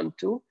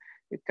L12,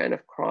 it kind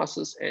of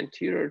crosses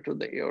anterior to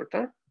the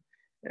aorta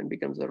and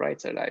becomes the right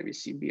side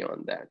IVC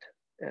beyond that,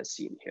 as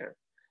seen here.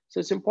 So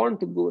it's important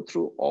to go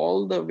through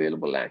all the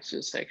available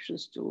axial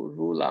sections to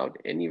rule out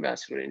any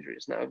vascular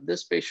injuries. Now, if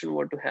this patient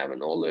were to have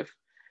an OLIF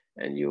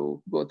and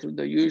you go through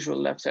the usual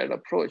left side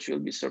approach, you'll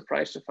be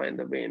surprised to find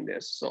the vein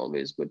there. So it's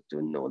always good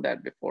to know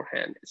that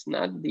beforehand. It's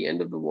not the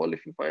end of the wall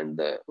if you find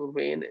the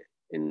vein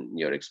in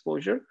your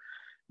exposure,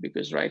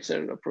 because right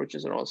side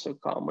approaches are also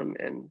common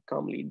and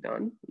commonly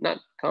done. Not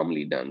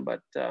commonly done,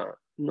 but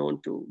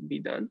known to be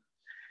done.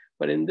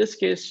 But in this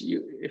case,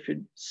 if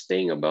you're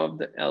staying above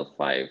the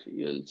L5,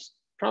 you'll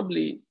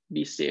probably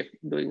be safe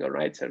doing a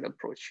right side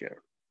approach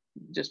here,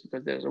 just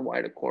because there's a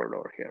wider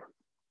corridor here.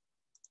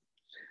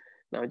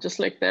 Now, just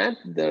like that,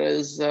 there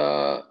is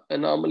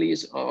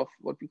anomalies of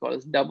what we call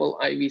as double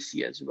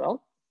IVC as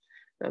well.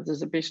 Now, this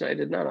is a patient I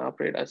did not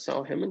operate. I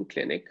saw him in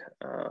clinic,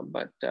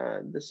 but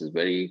this is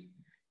very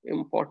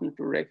important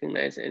to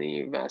recognize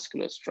any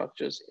vascular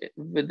structures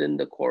within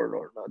the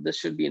corridor. Now, this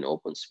should be an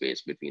open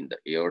space between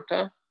the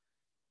aorta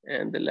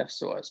and the left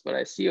psoas, but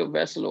I see a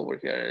vessel over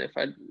here,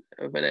 and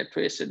when I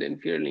trace it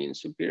inferiorly and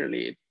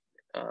superiorly,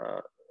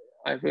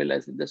 I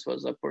realized that this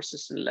was a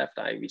persistent left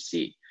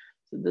IVC.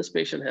 So this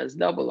patient has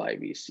double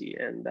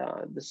IVC, and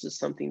this is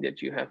something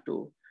that you have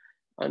to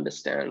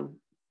understand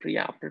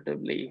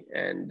preoperatively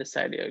and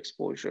decide your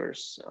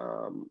exposures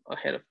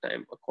ahead of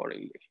time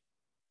accordingly.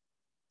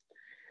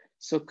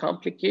 So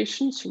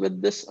complications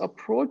with this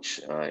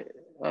approach, I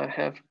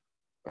have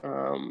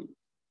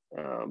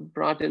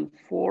brought in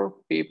 4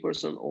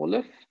 papers on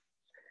OLIF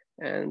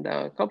and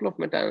a couple of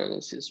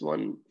meta-analyses,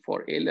 one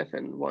for ALIF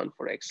and one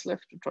for XLIF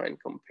to try and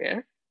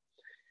compare.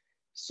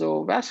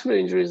 So vascular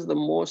injury is the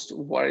most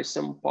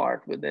worrisome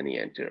part with any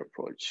anterior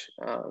approach.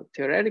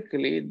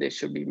 Theoretically, they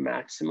should be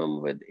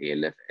maximum with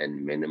ALIF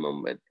and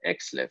minimum with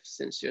XLIF,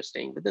 since you're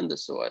staying within the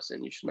psoas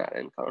and you should not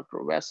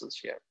encounter vessels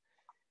here.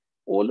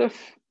 OLIF,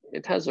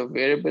 it has a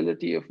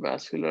variability of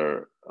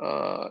vascular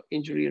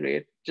injury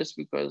rate just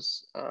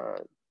because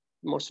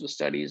most of the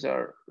studies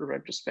are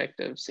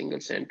retrospective, single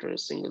center,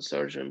 single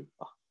surgeon,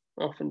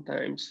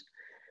 oftentimes.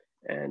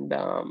 And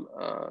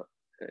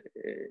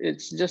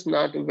it's just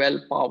not well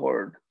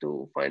powered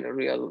to find a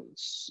real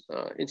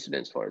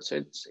incidence for it. So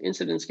its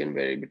incidence can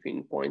vary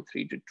between 0.3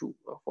 to 2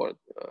 for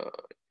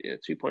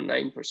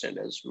 3.9%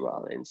 as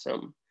well in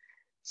some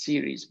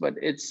series, but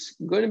it's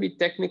going to be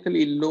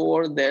technically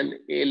lower than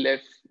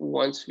ALIF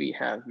once we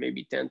have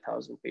maybe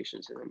 10,000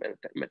 patients in a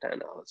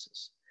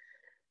meta-analysis.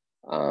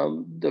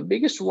 The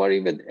biggest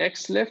worry with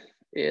XLIF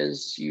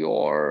is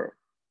your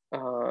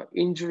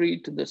injury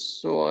to the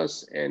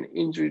psoas and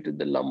injury to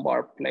the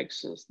lumbar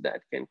plexus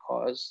that can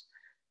cause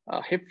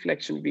hip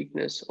flexion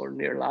weakness or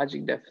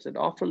neurologic deficit.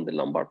 Often the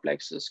lumbar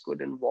plexus could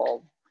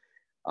involve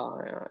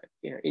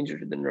injury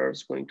to the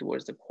nerves going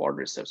towards the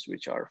quadriceps,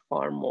 which are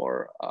far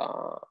more,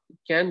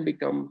 can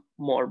become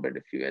morbid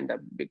if you end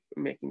up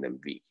making them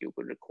weak. You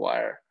could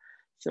require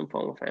some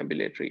form of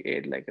ambulatory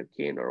aid like a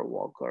cane or a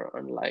walker,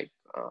 unlike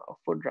a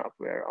foot drop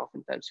where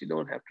oftentimes you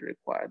don't have to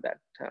require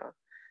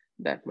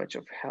that much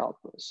of help.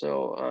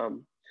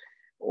 So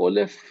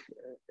OLIF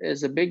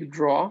is a big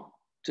draw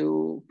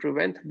to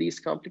prevent these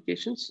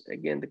complications.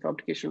 Again, the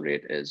complication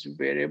rate is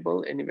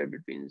variable, anywhere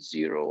between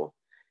 0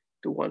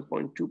 to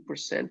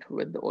 1.2%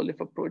 with the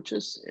OLIF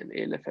approaches, and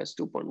ALIF has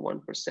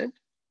 2.1%.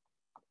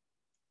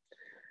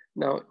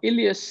 Now,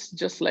 ileus,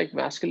 just like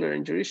vascular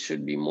injuries,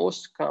 should be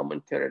most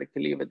common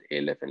theoretically with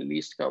ALIF and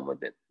least common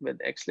with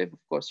XLIF. Of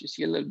course, you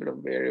see a little bit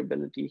of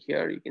variability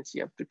here. You can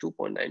see up to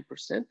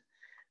 2.9%.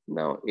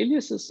 Now,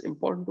 ileus is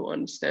important to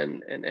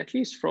understand, and at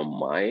least from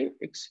my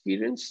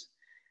experience,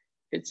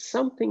 it's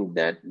something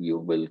that you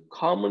will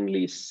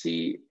commonly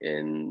see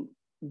in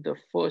the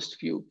first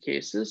few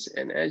cases.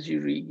 And as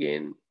you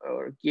regain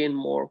or gain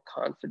more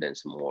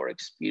confidence, more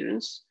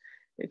experience,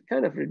 it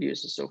kind of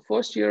reduces. So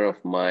first year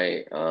of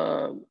my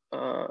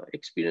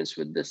experience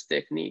with this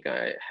technique,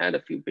 I had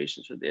a few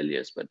patients with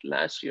ileus, but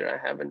last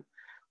year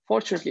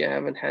fortunately, I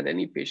haven't had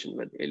any patient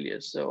with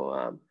ileus.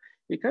 So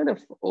you kind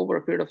of, over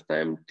a period of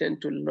time,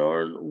 tend to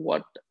learn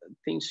what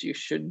things you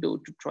should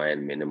do to try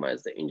and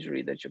minimize the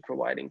injury that you're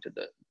providing to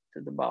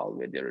the bowel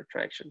with your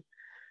retraction.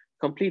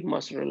 Complete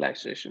muscle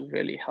relaxation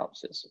really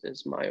helps,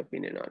 is my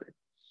opinion on it.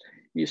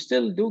 You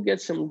still do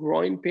get some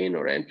groin pain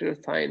or anterior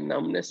thigh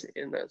numbness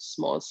in a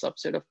small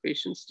subset of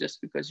patients just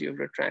because you've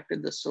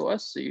retracted the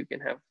psoas, so you can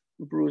have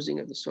bruising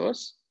of the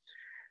psoas.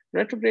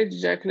 Retrograde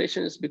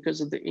ejaculation is because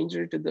of the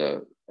injury to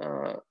the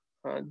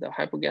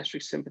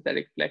hypogastric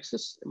sympathetic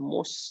plexus,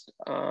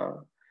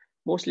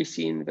 mostly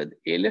seen with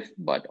ALIF,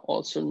 but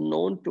also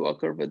known to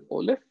occur with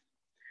OLIF.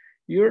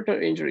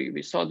 Ureter injury,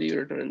 we saw the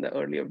ureter in the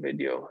earlier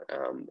video.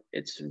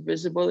 It's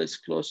visible, it's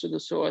close to the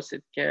psoas.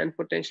 It can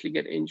potentially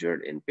get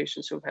injured in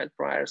patients who've had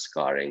prior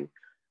scarring,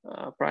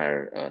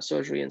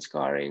 surgery and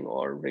scarring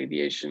or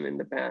radiation in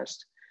the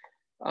past.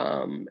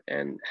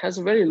 And has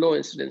a very low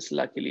incidence,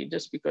 luckily,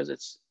 just because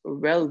it's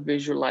well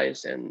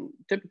visualized. And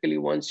typically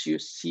once you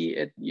see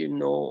it, you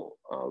know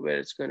where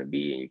it's going to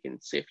be and you can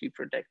safely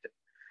protect it.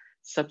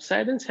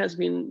 Subsidence has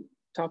been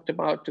talked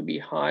about to be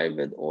high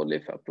with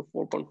OLIF up to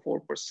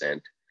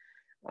 4.4%.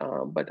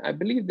 But I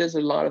believe there's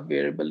a lot of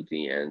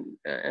variability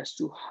as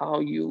to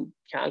how you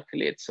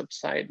calculate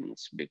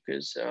subsidence,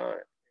 because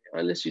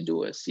unless you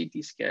do a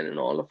CT scan in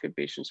all of your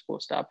patients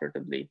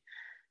post-operatively,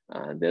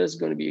 there's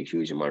going to be a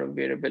huge amount of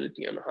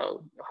variability on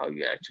how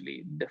you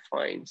actually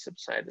define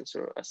subsidence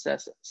or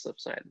assess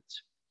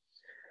subsidence.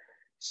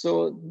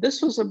 So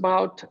this was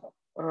about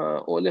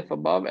OLIF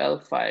above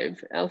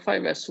L5.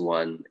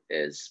 L5S1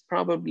 is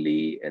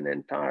probably an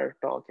entire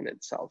talk in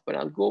itself, but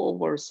I'll go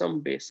over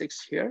some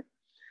basics here.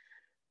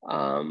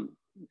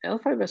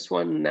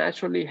 L5S1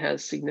 naturally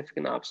has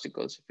significant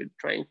obstacles if you're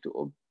trying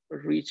to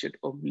reach it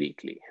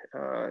obliquely.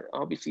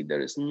 Obviously, there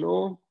is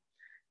no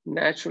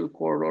natural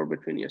corridor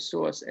between your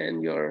psoas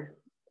and your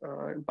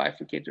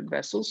bifurcated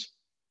vessels.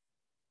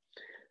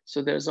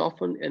 So there's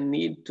often a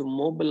need to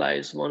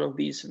mobilize one of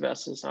these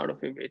vessels out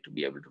of your way to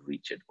be able to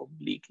reach it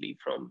obliquely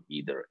from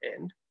either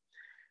end.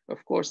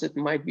 Of course, it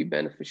might be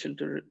beneficial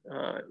to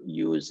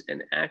use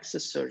an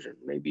access surgeon,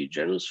 maybe a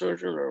general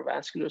surgeon or a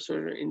vascular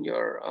surgeon in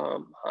your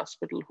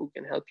hospital who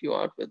can help you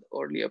out with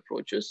early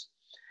approaches.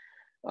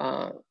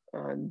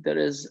 There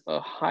is a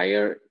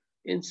higher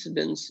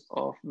incidence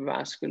of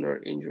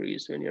vascular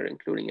injuries when you're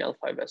including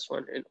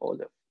L5S1 in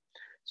OLIF.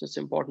 So it's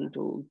important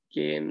to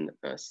gain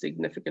a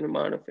significant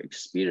amount of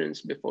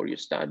experience before you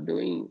start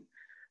including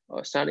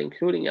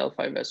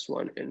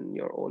L5S1 in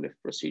your OLIF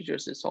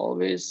procedures. It's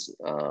always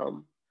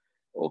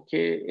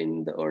okay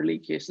in the early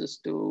cases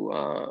to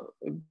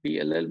be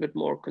a little bit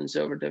more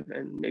conservative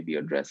and maybe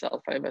address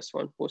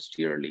L5S1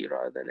 posteriorly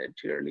rather than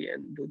anteriorly,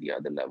 and do the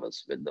other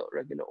levels with the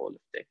regular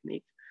OLIF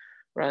technique,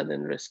 rather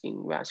than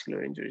risking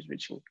vascular injuries,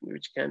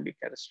 which can be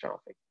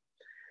catastrophic.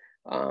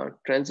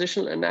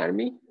 Transitional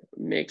anatomy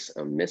makes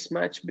a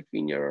mismatch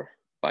between your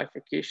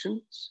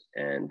bifurcations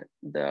and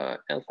the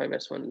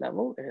L5S1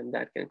 level, and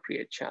that can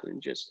create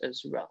challenges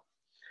as well.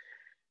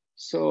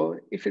 So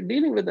if you're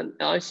dealing with an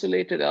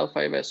isolated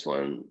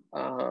L5S1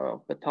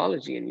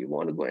 pathology and you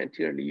want to go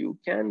anteriorly, you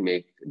can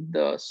make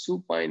the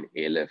supine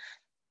ALIF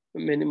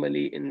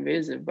minimally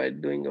invasive by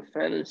doing a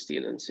fan and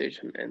steel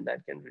incision, and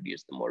that can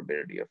reduce the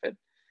morbidity of it.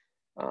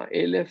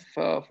 ALIF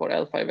for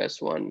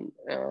L5S1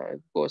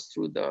 goes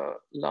through the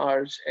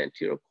large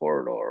anterior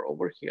corridor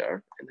over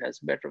here and has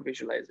better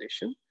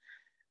visualization.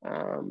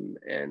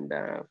 And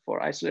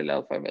for isolated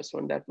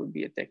L5S1, that would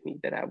be a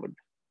technique that I would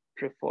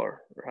prefer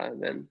rather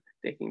than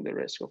taking the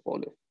risk of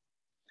OLIF.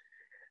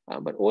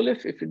 But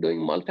OLIF, if you're doing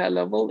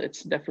multi-level,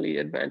 it's definitely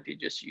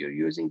advantageous. You're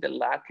using the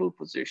lateral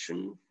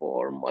position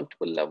for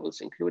multiple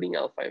levels, including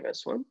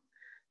L5S1.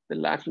 The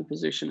lateral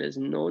position is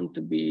known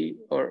to be,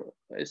 or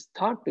is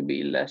thought to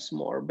be, less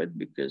morbid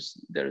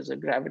because there is a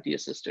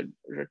gravity-assisted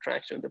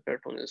retraction of the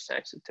peritoneal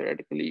sac. So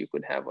theoretically, you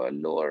could have a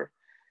lower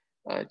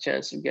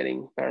chance of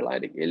getting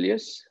paralytic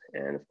ileus.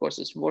 And of course,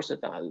 it's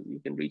versatile. You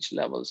can reach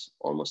levels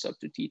almost up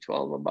to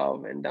T12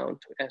 above and down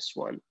to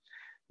S1,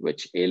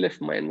 which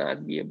ALIF might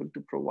not be able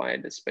to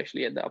provide,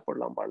 especially at the upper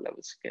lumbar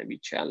levels. It can be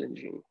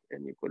challenging,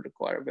 and you could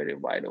require a very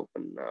wide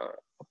open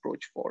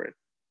approach for it.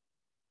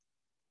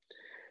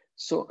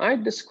 So I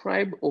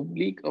describe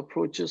oblique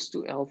approaches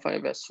to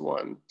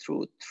L5S1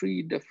 through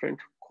 3 different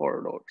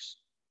corridors.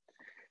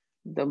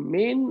 The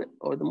main,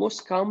 or the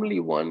most commonly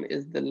one,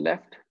 is the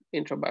left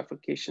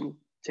intrabifurcation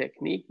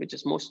technique, which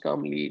is most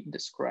commonly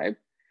described.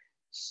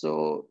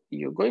 So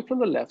you're going from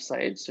the left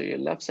side. So your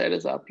left side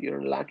is up, you're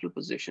in lateral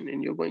position,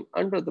 and you're going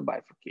under the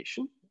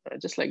bifurcation,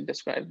 just like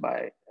described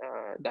by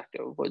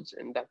Dr. Woods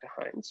and Dr.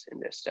 Hines in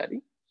their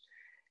study.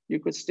 You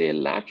could stay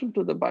lateral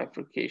to the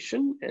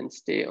bifurcation and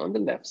stay on the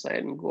left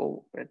side and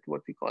go at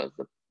what we call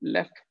the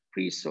left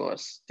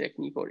pre-psoas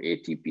technique, or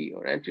ATP,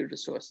 or anterior to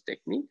psoas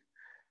technique.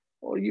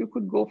 Or you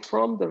could go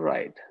from the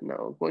right.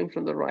 Now, going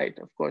from the right,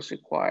 of course,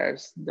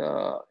 requires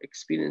the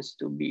experience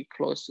to be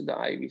close to the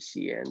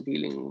IVC and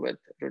dealing with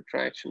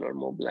retraction or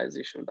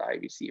mobilization of the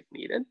IVC if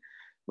needed.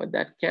 But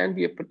that can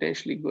be a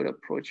potentially good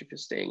approach if you're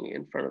staying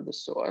in front of the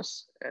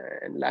psoas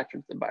and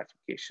lateral to the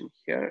bifurcation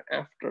here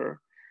after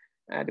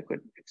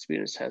adequate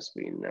experience has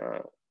been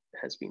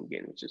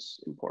gained, which is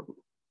important.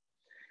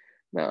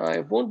 Now, I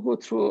won't go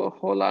through a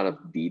whole lot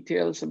of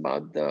details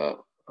about the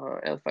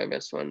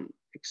L5S1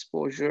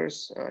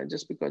 exposures,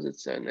 just because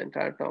it's an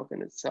entire talk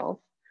in itself.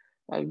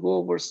 I'll go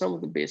over some of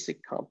the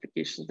basic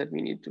complications that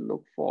we need to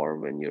look for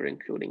when you're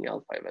including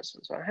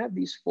L5S1. So I have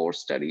these 4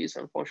 studies.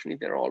 Unfortunately,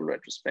 they're all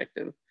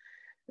retrospective,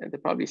 and they're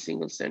probably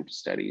single center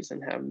studies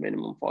and have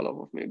minimum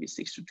follow-up of maybe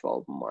 6 to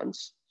 12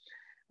 months.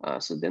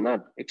 So they're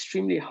not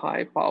extremely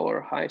high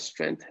power, high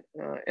strength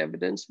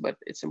evidence, but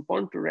it's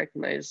important to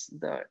recognize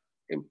the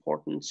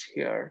importance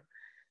here.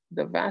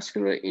 The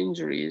vascular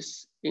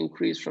injuries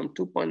increase from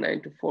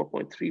 2.9 to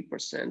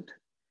 4.3%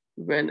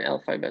 when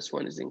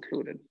L5S1 is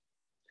included,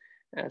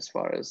 as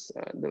far as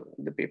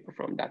the paper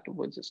from Dr.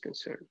 Woods is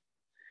concerned.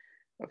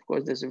 Of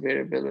course, there's a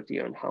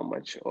variability on how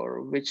much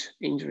or which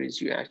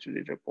injuries you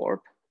actually report.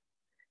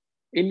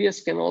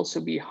 Ileus can also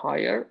be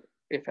higher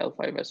if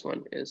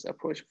L5S1 is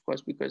approached, of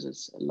course, because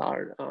it's a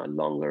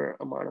longer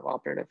amount of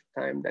operative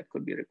time that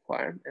could be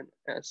required, and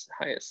as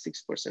high as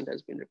 6%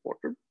 has been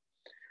reported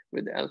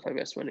with the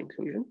L5S1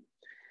 inclusion.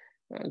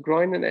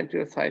 Groin and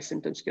anterior thigh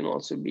symptoms can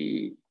also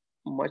be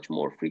much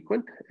more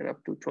frequent and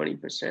up to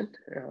 20%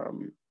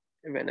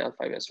 when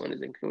L5S1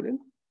 is included.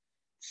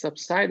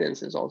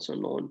 Subsidence is also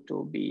known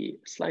to be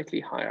slightly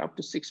higher, up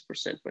to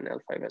 6% when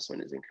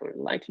L5S1 is included,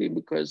 likely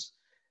because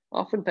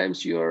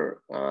oftentimes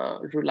you're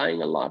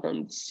relying a lot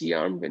on the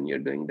C-arm when you're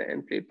doing the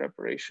end plate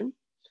preparation.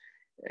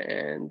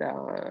 And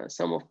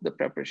some of the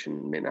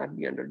preparation may not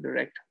be under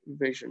direct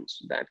vision,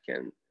 so that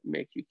can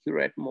make you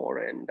curette more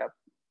and end up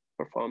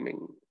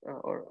performing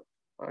or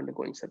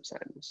undergoing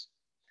subsidence.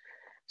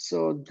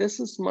 So this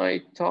is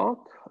my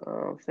talk.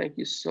 Thank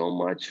you so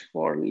much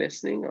for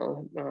listening.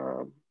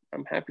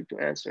 I'm happy to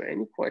answer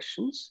any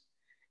questions.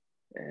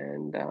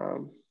 And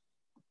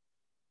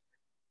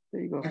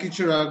there you go. Thank you,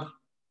 Chirag.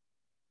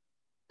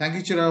 Thank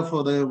you, Chirag,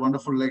 for the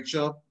wonderful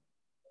lecture.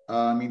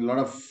 I mean, a lot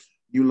of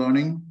new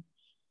learning.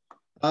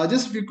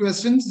 Just a few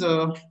questions.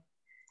 So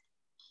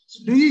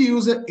do you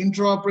use an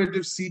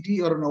intraoperative CT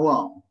or an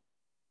O-arm?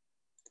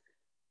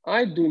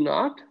 I do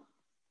not.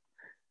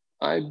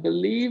 I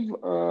believe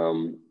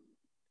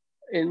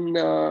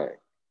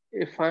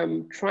if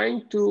I'm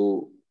trying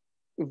to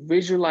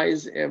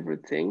visualize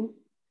everything,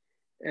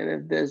 and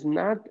if there's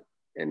not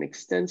an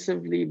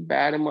extensively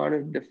bad amount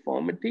of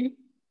deformity,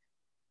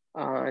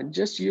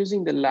 just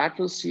using the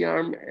lateral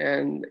C-arm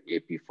and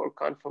AP for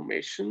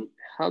confirmation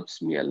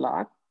helps me a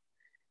lot.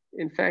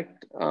 In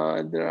fact,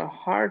 there are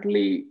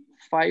hardly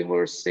 5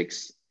 or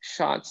 6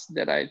 shots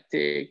that I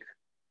take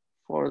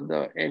for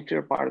the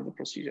anterior part of the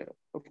procedure.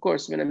 Of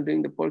course, when I'm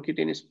doing the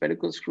percutaneous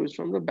pedicle screws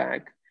from the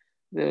back,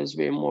 there's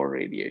way more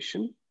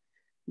radiation.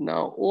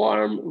 Now,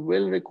 O-arm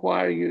will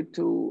require you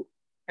to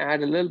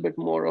add a little bit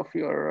more of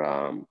your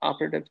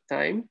operative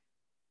time.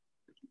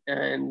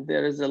 And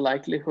there is a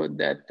likelihood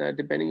that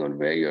depending on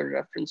where your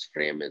reference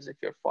frame is, if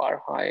you're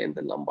far high in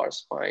the lumbar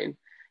spine,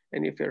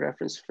 and if your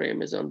reference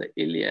frame is on the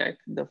iliac,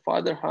 the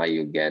farther high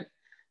you get,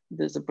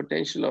 there's a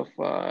potential of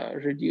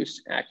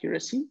reduced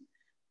accuracy.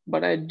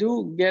 But I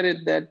do get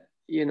it that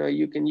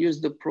you can use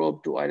the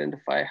probe to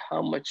identify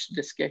how much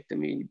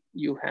discectomy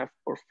you have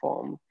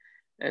performed,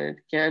 and it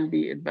can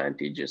be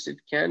advantageous. It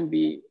can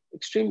be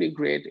extremely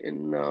great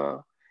in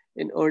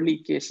early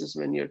cases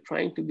when you're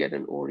trying to get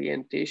an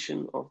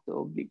orientation of the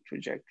oblique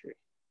trajectory.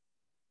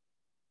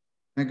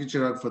 Thank you,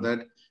 Chirag, for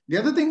that. The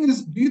other thing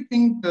is, do you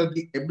think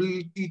the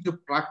ability to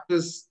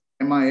practice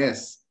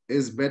MIS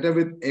is better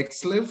with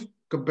XLIF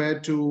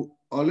compared to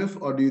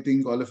OLIF, or do you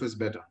think OLIF is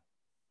better?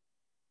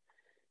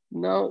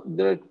 Now,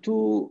 there are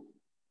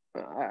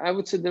I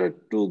would say there are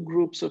 2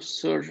 groups of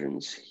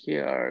surgeons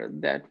here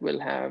that will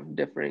have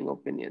differing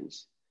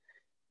opinions.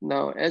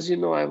 Now, as you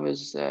know, I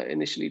was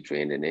initially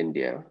trained in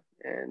India,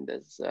 and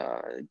there's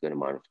a good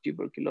amount of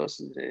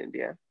tuberculosis in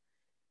India.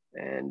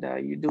 And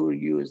you do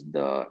use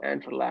the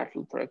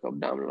anterolateral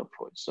thoracoabdominal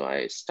approach. So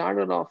I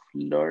started off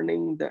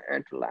learning the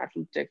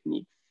anterolateral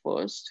technique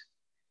first,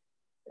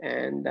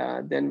 and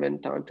then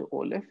went on to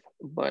OLIF.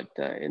 But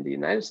in the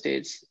United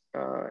States,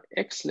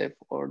 XLIF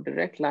or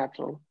direct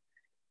lateral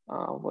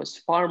was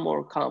far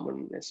more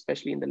common,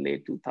 especially in the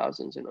late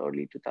 2000s and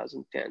early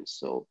 2010s.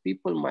 So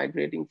people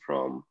migrating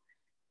from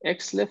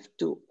XLIF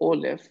to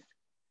OLIF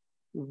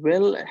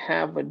will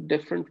have a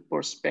different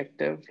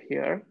perspective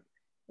here.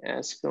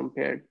 as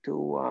compared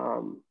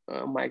to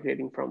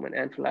migrating from an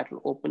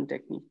anterolateral open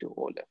technique to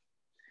OLIF.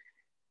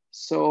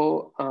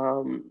 So,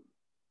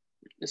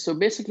 so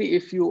basically,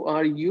 if you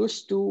are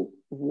used to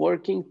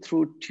working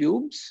through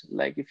tubes,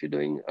 like if you're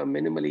doing a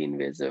minimally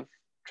invasive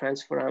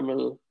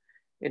transforaminal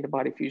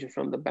interbody fusion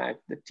from the back,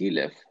 the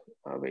TLIF,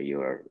 where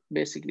you are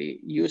basically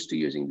used to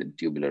using the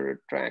tubular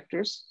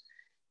retractors,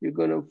 you're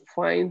going to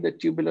find the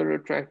tubular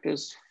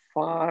retractors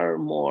far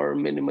more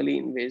minimally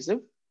invasive.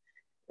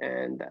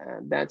 And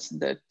that's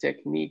the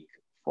technique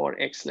for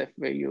XLIF,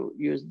 where you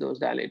use those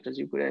dilators.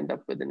 You could end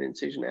up with an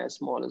incision as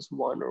small as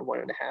 1 or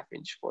 1.5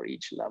 inch for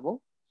each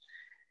level.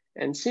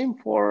 And same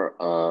for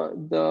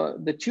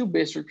the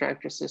tube-based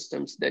retractor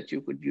systems that you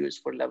could use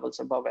for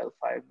levels above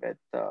L5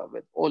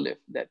 with OLIF,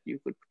 that you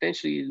could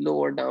potentially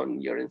lower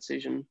down your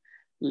incision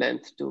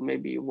length to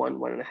maybe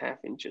 1.5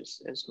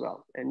 inches as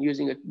well. And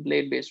using a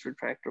blade-based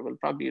retractor will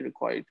probably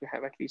require you to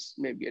have at least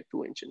maybe a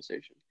 2-inch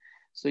incision.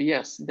 So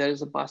yes, there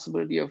is a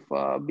possibility of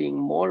being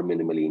more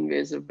minimally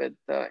invasive with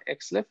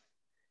XLIF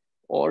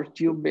or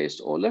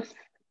tube-based OLIF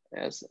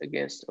as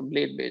against a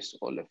blade-based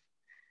OLIF.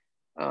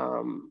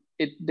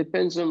 It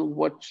depends on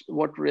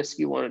what risk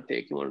you want to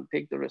take. You want to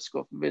take the risk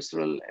of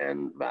visceral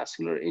and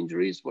vascular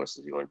injuries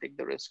versus you want to take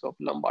the risk of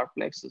lumbar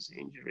plexus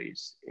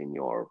injuries in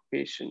your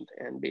patient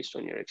and based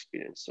on your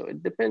experience. So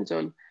it depends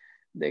on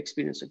the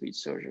experience of each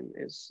surgeon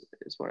is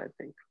what I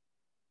think.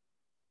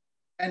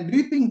 And do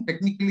you think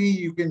technically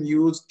you can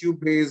use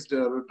tube-based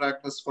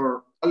retractors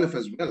for OLIF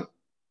as well?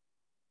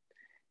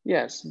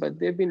 Yes, but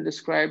they've been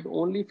described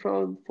only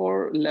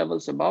for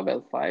levels above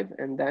L5,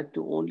 and that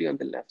too only on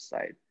the left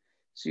side.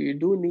 So you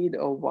do need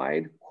a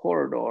wide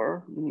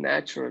corridor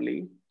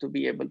naturally to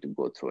be able to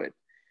go through it.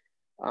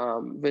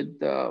 With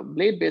the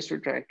blade-based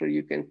retractor,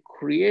 you can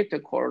create a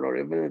corridor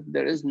even if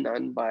there is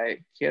none by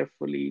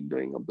carefully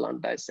doing a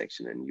blunt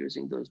dissection and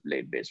using those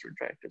blade-based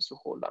retractors to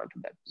hold on to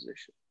that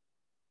position.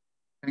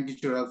 Thank you,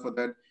 Chirag, for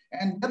that.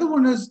 And the other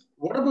one is,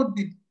 what about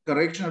the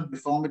correction of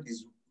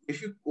deformities?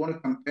 If you want to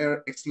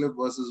compare XLIF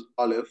versus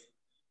OLIF,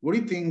 what do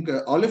you think?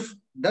 OLIF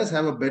does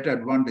have a better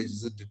advantage,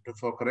 is it,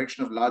 for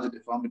correction of larger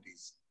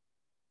deformities?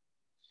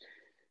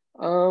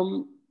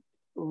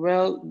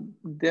 Well,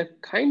 they're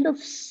kind of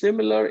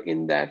similar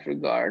in that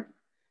regard.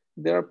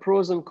 There are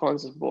pros and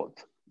cons of both.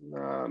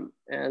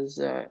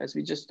 As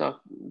we just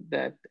talked,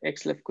 that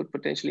XLIF could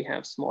potentially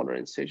have smaller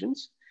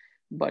incisions,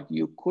 but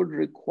you could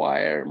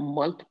require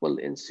multiple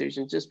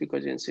incisions just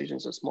because the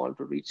incisions are small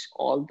to reach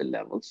all the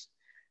levels.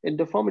 In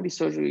deformity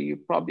surgery, you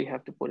probably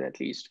have to put at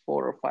least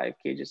 4 or 5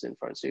 cages in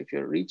front. So if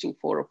you're reaching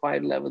 4 or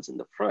 5 levels in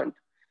the front,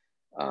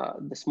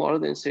 the smaller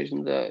the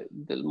incision, the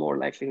more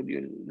likelihood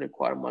you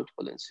require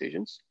multiple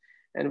incisions.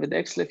 And with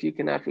XLIF, you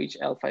cannot reach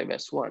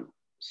L5S1.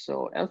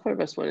 So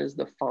L5S1 is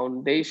the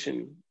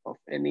foundation of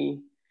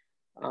any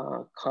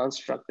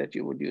construct that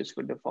you would use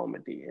for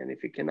deformity. And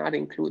if you cannot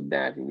include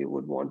that and you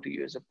would want to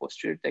use a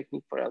posterior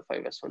technique for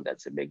L5S1,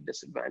 that's a big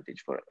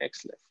disadvantage for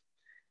XLIF.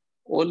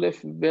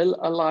 OLIF will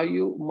allow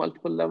you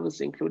multiple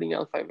levels, including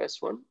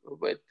L5S1,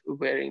 with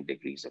varying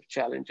degrees of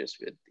challenges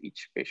with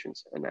each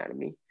patient's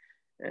anatomy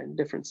and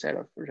different set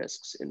of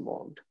risks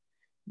involved.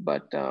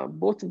 But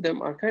both of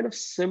them are kind of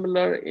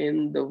similar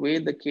in the way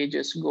the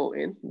cages go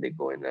in. They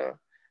go in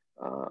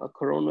a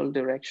coronal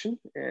direction,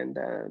 and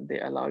they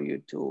allow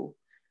you to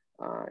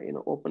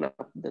open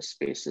up the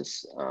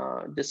spaces.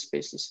 This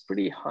space is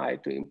pretty high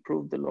to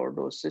improve the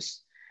lordosis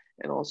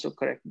and also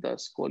correct the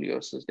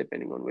scoliosis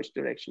depending on which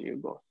direction you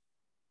go.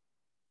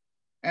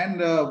 And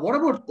what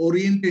about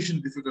orientation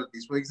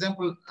difficulties? For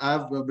example,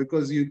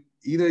 because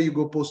either you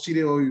go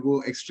posterior or you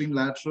go extreme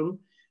lateral.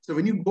 So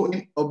when you go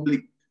in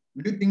oblique,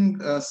 do you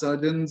think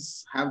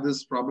surgeons have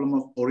this problem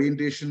of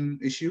orientation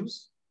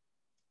issues?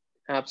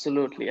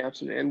 Absolutely,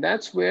 absolutely. And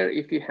that's where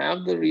if you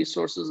have the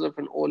resources of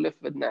an OLIF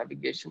with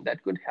navigation,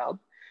 that could help.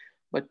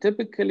 But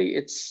typically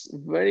it's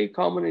very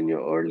common in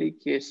your early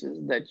cases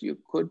that you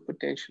could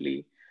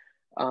potentially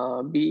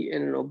be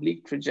in an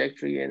oblique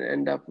trajectory and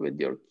end up with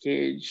your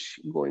cage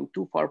going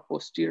too far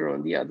posterior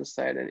on the other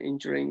side and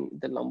injuring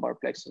the lumbar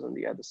plexus on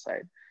the other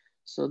side.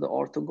 So the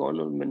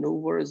orthogonal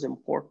maneuver is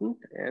important,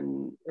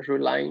 and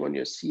relying on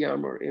your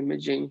C-arm or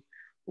imaging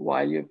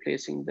while you're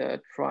placing the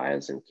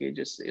trials and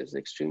cages is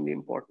extremely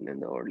important in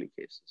the early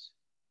cases.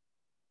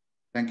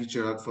 Thank you,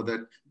 Chirag, for that.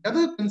 The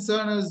other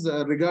concern is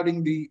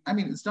regarding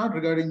it's not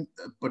regarding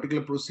a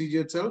particular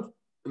procedure itself,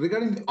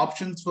 regarding the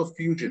options for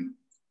fusion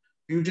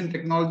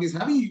technologies.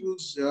 Have you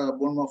used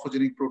bone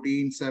morphogenic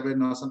protein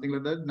 7 or something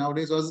like that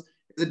nowadays, or is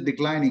it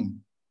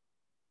declining?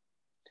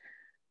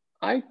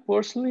 I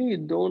personally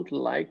don't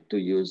like to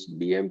use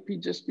BMP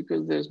just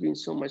because there's been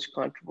so much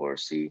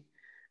controversy.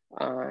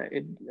 I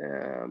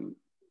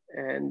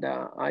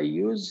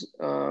use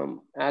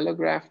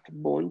allograft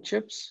bone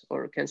chips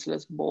or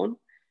cancellous bone,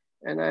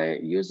 and I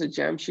use a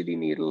Jamshidi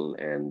needle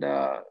and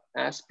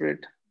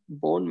aspirate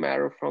bone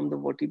marrow from the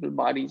vertebral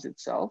bodies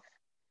itself.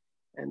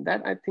 And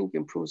that, I think,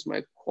 improves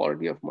my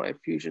quality of my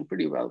fusion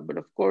pretty well. But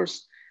of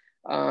course,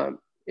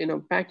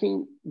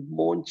 packing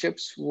bone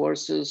chips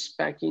versus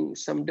packing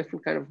some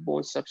different kind of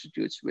bone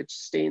substitutes which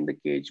stay in the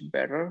cage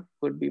better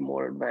could be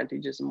more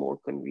advantageous and more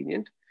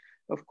convenient.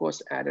 Of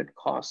course, added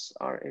costs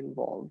are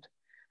involved.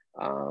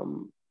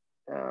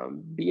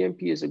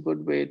 BMP is a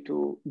good way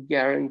to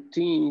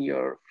guaranteeing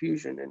your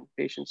fusion in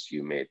patients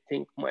you may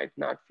think might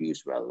not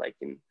fuse well, like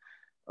in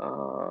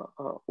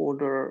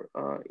older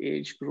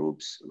age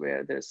groups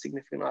where there's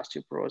significant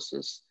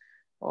osteoporosis,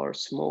 or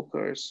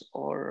smokers,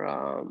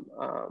 or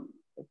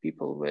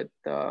people with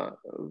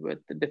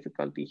the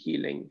difficulty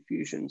healing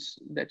fusions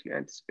that you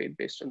anticipate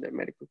based on their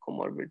medical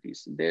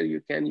comorbidities. There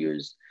you can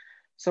use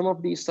some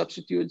of these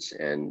substitutes,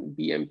 and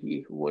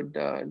BMP would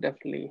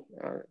definitely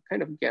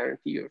kind of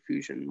guarantee your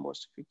fusion in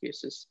most of your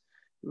cases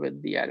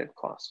with the added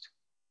cost.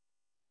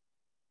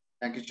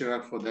 Thank you,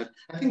 Chirag, for that.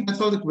 I think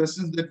that's all the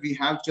questions that we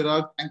have,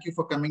 Chirag. Thank you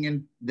for coming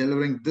and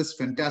delivering this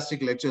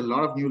fantastic lecture. A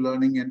lot of new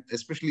learning, and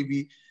especially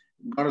we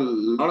got a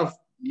lot of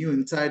new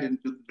insight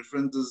into the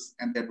differences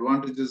and the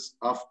advantages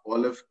of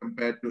Olive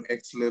compared to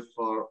XLIF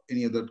or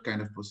any other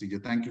kind of procedure.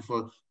 Thank you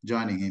for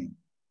joining in.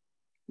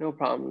 No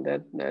problem.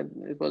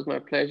 It was my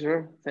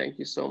pleasure. Thank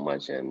you so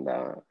much. And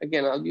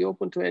again, I'll be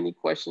open to any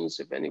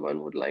questions if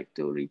anyone would like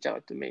to reach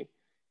out to me.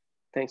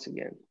 Thanks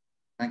again.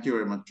 Thank you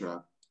very much,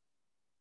 Chirag.